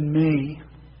news in me.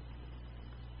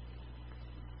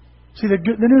 See, the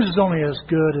news is only as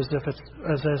good as if it's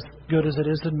as good as it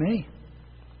is in me,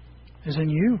 is in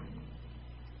you.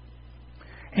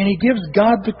 And he gives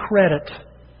God the credit.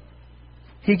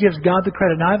 He gives God the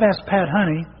credit. Now, I've asked Pat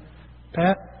Honey.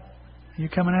 Pat, are you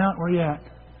coming out? Where are you at?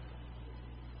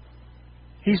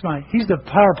 He's the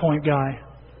PowerPoint guy.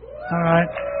 All right.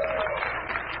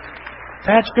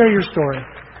 Pat, share your story.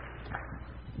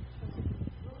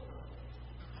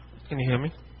 Can you hear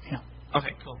me? Yeah.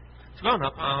 Okay, cool. So growing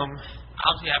up,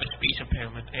 obviously I have a speech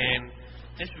impairment, and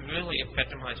this really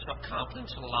affected my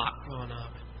self-confidence a lot growing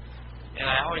up. And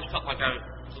I always felt like I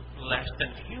was less than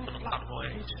human in a lot of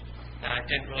ways, that I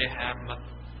didn't really have my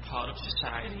part of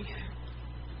society.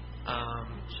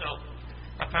 So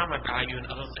I found my value in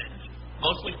other things,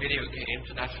 mostly video games,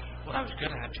 and that's what I was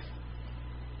good at.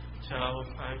 So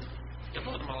I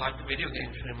devoted my life to video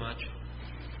games pretty much.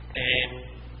 And,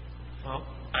 well,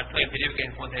 I played video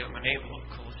games one day with my neighbor, of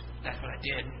course. That's what I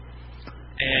did.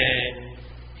 And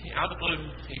out of the blue,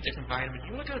 he just invited me, "Do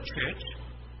you want to go to church?"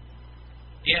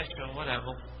 "Yeah, sure,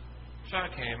 whatever." So I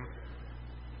came.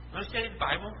 "Want to study the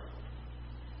Bible?"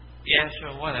 "Yeah,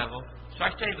 sure, whatever." So I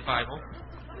studied the Bible.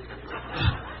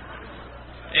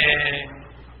 And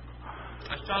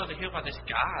I started to hear about this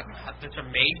God, this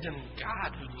amazing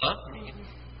God who loved me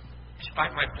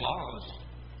despite my flaws.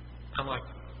 I'm like,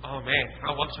 oh man,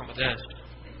 I want some of this.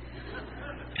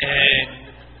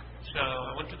 And so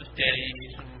I went to the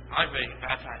studies, and I was ready to get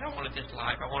baptized. I wanted this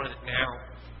life. I wanted it now.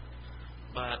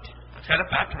 But I got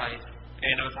baptized,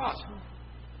 and it was awesome.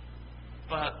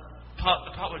 But the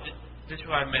part was, this is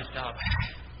where I messed up.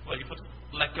 Well, you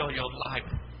let go of your old life.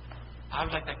 I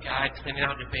was like that guy cleaning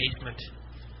out the basement.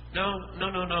 No,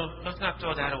 let's not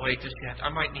throw that away just yet. I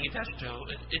might need that still.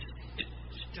 It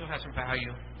still has some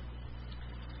value.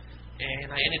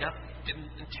 And I ended up getting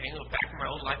entangled back in my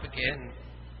old life again,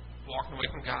 walking away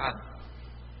from God.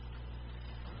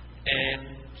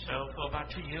 And so for about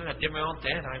 2 years, I did my own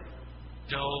thing. I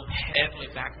dove heavily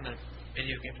back into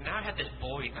video games. Now I had this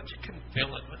void. I just couldn't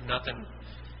fill it with nothing.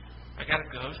 I got a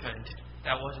girlfriend.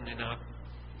 That wasn't enough.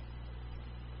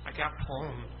 I got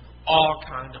porn. All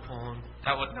kinds of porn.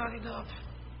 That was not enough.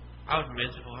 I was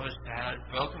miserable. I was sad,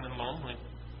 broken, and lonely.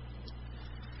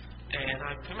 And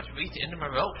I pretty much reached the end of my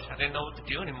ropes. I didn't know what to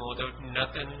do anymore. There was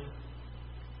nothing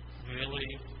really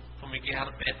for me to get out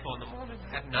of bed for in the morning.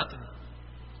 I had nothing.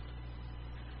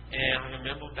 And I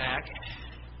remember back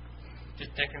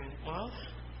just thinking, well,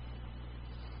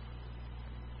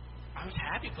 I was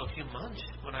happy for a few months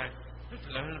when I was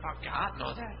learning about God and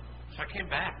all that. So I came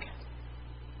back.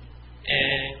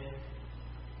 And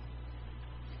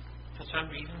for some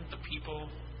reason, the people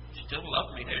still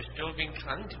loved me. They were still being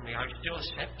kind to me. I was still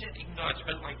accepted, even though I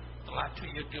spent like the last 2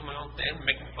 years doing my own thing,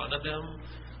 making fun of them,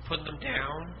 putting them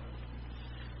down.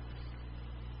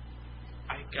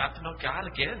 I got to know God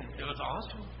again. It was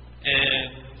awesome.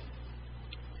 And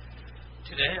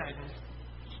today I can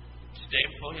stay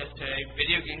before yesterday.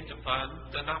 Video games are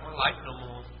fun. They're not my life no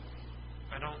more.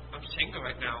 I'm single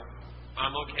right now.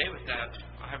 I'm okay with that.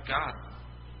 I have God.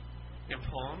 And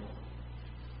porn,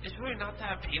 it's really not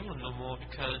that appealing no more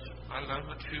because I learned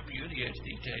what true beauty is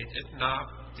these days. It's not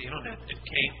the internet. It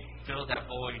can't fill that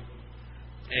void.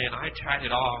 And I tried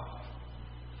it all.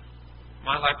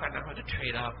 My life right now had to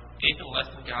trade up. Anything less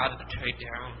than God is to trade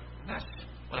down. And that's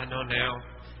what I know now.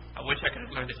 I wish I could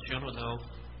have learned it sooner though.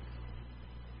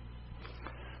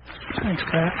 Thanks,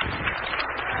 Pat.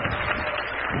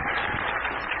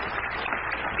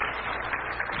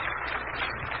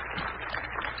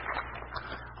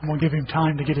 I'm going to give him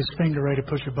time to get his finger ready to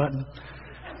push a button.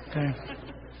 Okay.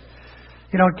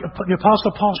 You know, the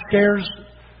Apostle Paul shares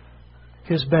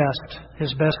his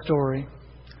best story.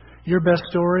 Your best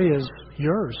story is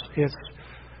yours. It's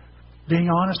being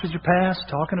honest with your past,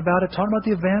 talking about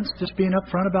the events, just being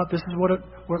upfront about this is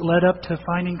what led up to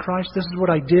finding Christ. This is what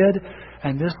I did,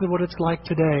 and this is what it's like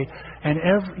today. And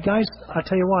guys, I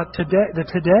tell you what, the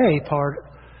today part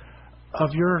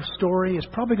of your story is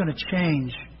probably going to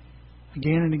change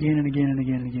again and again and again and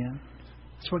again and again.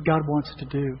 That's what God wants to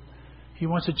do. He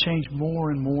wants to change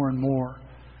more and more and more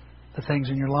the things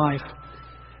in your life.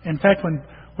 In fact,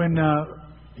 when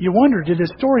you wonder, did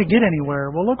his story get anywhere?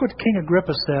 Well, look what King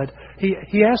Agrippa said.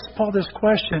 He asked Paul this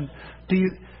question, do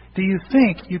you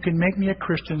think you can make me a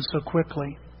Christian so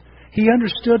quickly? He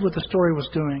understood what the story was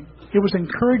doing. It was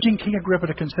encouraging King Agrippa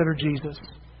to consider Jesus.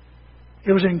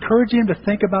 It was encouraging him to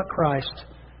think about Christ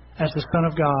as the Son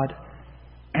of God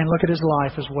and look at his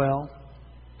life as well.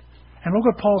 And look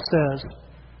what Paul says.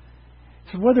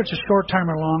 He said, whether it's a short time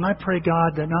or long, I pray,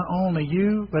 God, that not only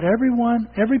you, but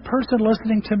every person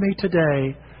listening to me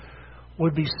today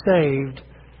would be saved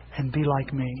and be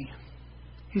like me.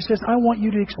 He says, I want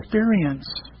you to experience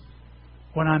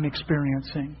what I'm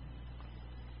experiencing.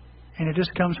 And it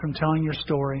just comes from telling your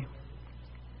story.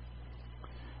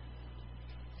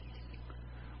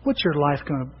 What's your life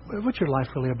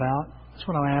really about? That's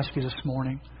what I'll ask you this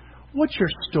morning. What's your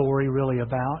story really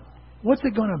about? What's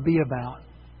it going to be about?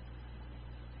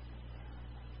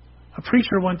 A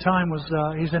preacher one time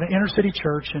he's in an inner city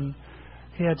church, and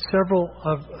he had several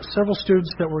students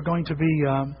that were going to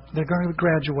they're going to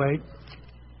graduate,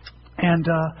 and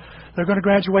they're going to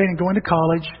graduate and go into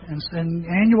college, and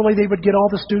annually they would get all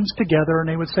the students together, and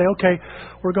they would say, okay,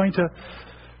 we're going to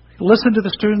listen to the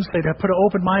students. They'd put an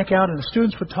open mic out, and the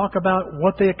students would talk about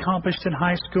what they accomplished in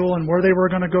high school and where they were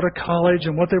going to go to college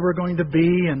and what they were going to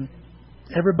be. And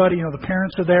everybody, the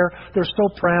parents are there. They're so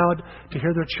proud to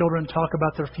hear their children talk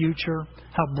about their future,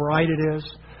 how bright it is.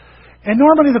 And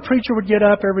normally the preacher would get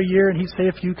up every year and he'd say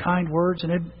a few kind words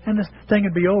and the thing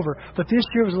would be over. But this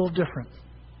year was a little different.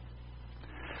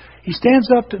 He stands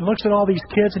up and looks at all these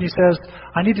kids and he says,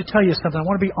 I need to tell you something. I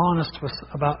want to be honest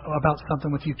about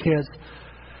something with you kids.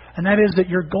 And that is that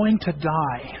you're going to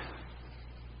die.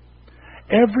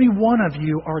 Every one of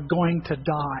you are going to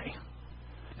die.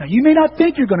 Now, you may not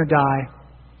think you're going to die,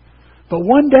 but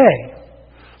one day,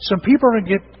 some people are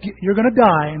you're going to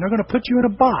die, and they're going to put you in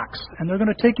a box, and they're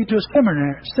going to take you to a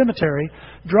cemetery,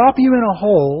 drop you in a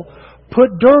hole,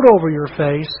 put dirt over your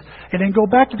face, and then go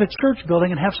back to the church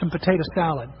building and have some potato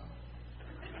salad.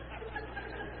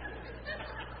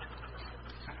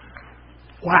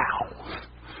 Wow.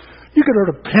 You could heard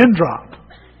a pin drop.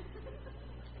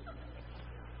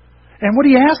 And what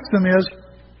he asks them is,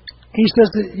 he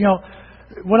says that,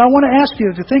 what I want to ask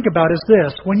you to think about is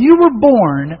this. When you were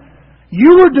born, you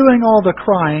were doing all the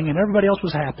crying and everybody else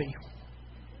was happy.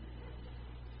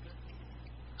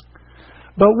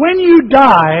 But when you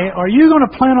die, are you going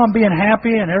to plan on being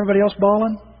happy and everybody else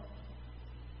bawling?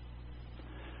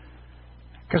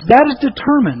 Because that is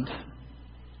determined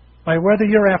by whether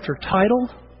you're after title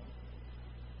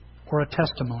or a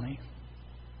testimony.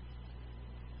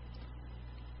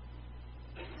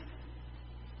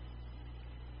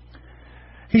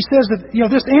 He says that,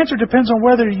 this answer depends on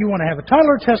whether you want to have a title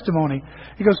or a testimony.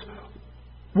 He goes,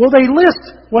 will they list,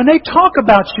 when they talk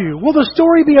about you, will the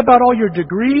story be about all your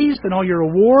degrees and all your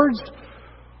awards?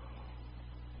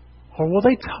 Or will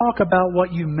they talk about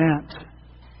what you meant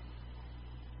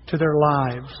to their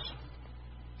lives?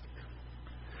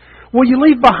 Will you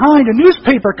leave behind a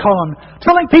newspaper column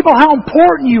telling people how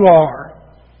important you are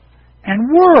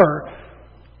and were?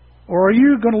 Or are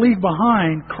you going to leave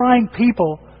behind crying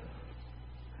people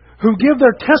who give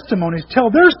their testimonies,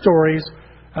 tell their stories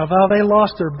of how they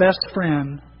lost their best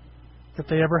friend that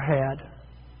they ever had?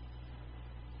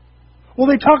 Will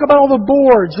they talk about all the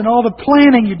boards and all the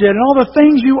planning you did and all the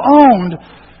things you owned?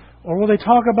 Or will they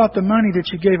talk about the money that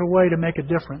you gave away to make a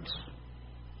difference?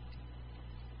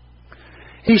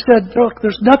 He said, look,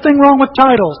 there's nothing wrong with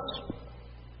titles.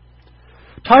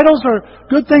 Titles are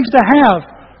good things to have.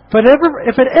 But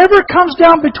if it ever comes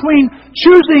down between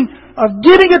choosing of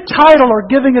getting a title or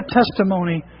giving a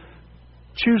testimony,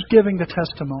 choose giving the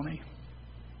testimony.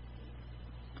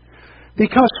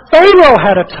 Because Pharaoh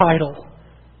had a title,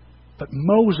 but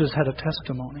Moses had a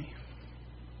testimony.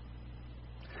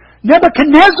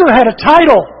 Nebuchadnezzar had a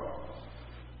title,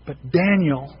 but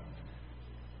Daniel,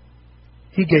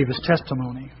 he gave his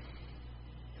testimony.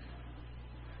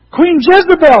 Queen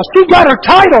Jezebel, she got her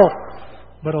title,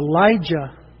 but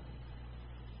Elijah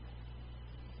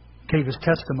gave his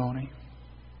testimony.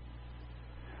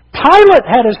 Pilate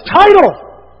had his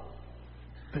title,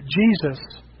 but Jesus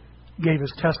gave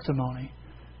his testimony.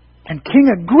 And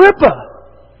King Agrippa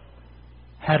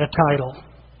had a title,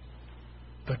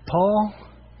 but Paul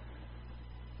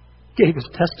gave his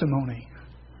testimony.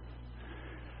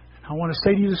 I want to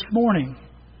say to you this morning,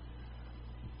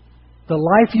 the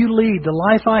life you lead, the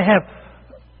life I have,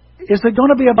 is it going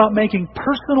to be about making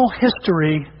personal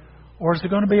history, or is it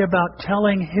going to be about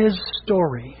telling His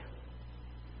story?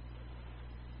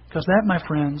 Because that, my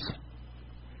friends,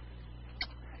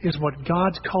 is what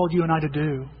God's called you and I to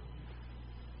do.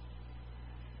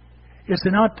 Is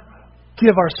to not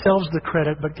give ourselves the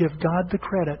credit, but give God the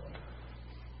credit.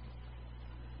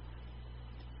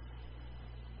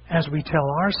 As we tell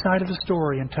our side of the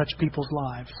story and touch people's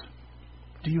lives.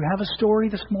 Do you have a story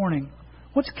this morning?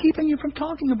 What's keeping you from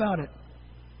talking about it?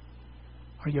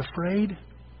 Are you afraid?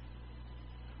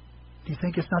 Do you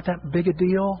think it's not that big a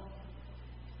deal?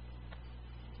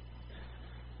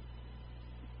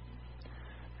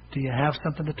 Do you have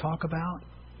something to talk about?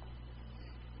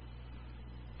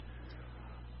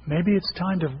 Maybe it's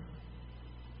time to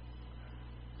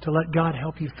let God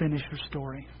help you finish your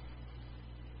story.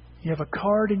 You have a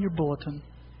card in your bulletin.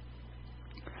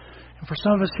 And for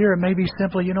some of us here, it may be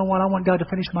simply, you know what, I want God to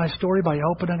finish my story by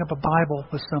opening up a Bible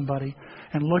with somebody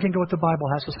and looking at what the Bible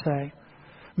has to say.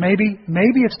 Maybe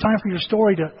it's time for your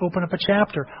story to open up a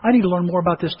chapter. I need to learn more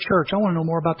about this church. I want to know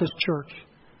more about this church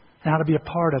and how to be a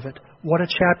part of it. What a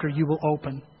chapter you will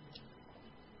open.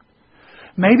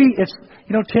 Maybe it's,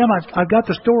 Tim, I've got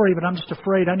the story, but I'm just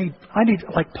afraid. I need,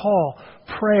 like Paul,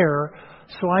 prayer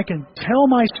so I can tell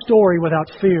my story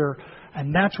without fear.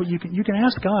 And that's what you can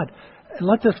ask God.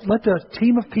 Let the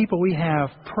team of people we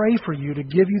have pray for you to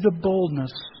give you the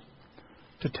boldness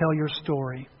to tell your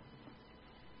story.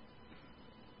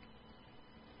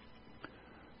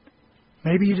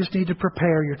 Maybe you just need to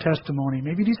prepare your testimony.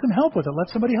 Maybe you need some help with it. Let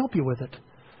somebody help you with it.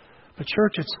 But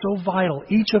church, it's so vital.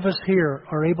 Each of us here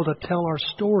are able to tell our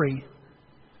story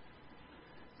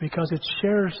because it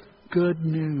shares good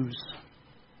news.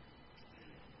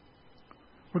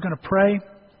 We're going to pray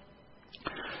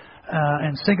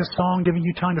and sing a song, giving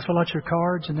you time to fill out your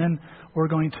cards, and then we're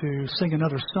going to sing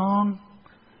another song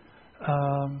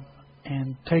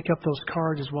and take up those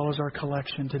cards as well as our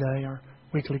collection today, our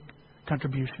weekly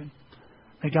contribution.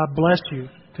 May God bless you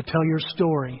to tell your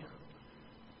story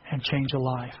and change a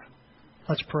life.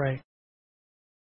 Let's pray.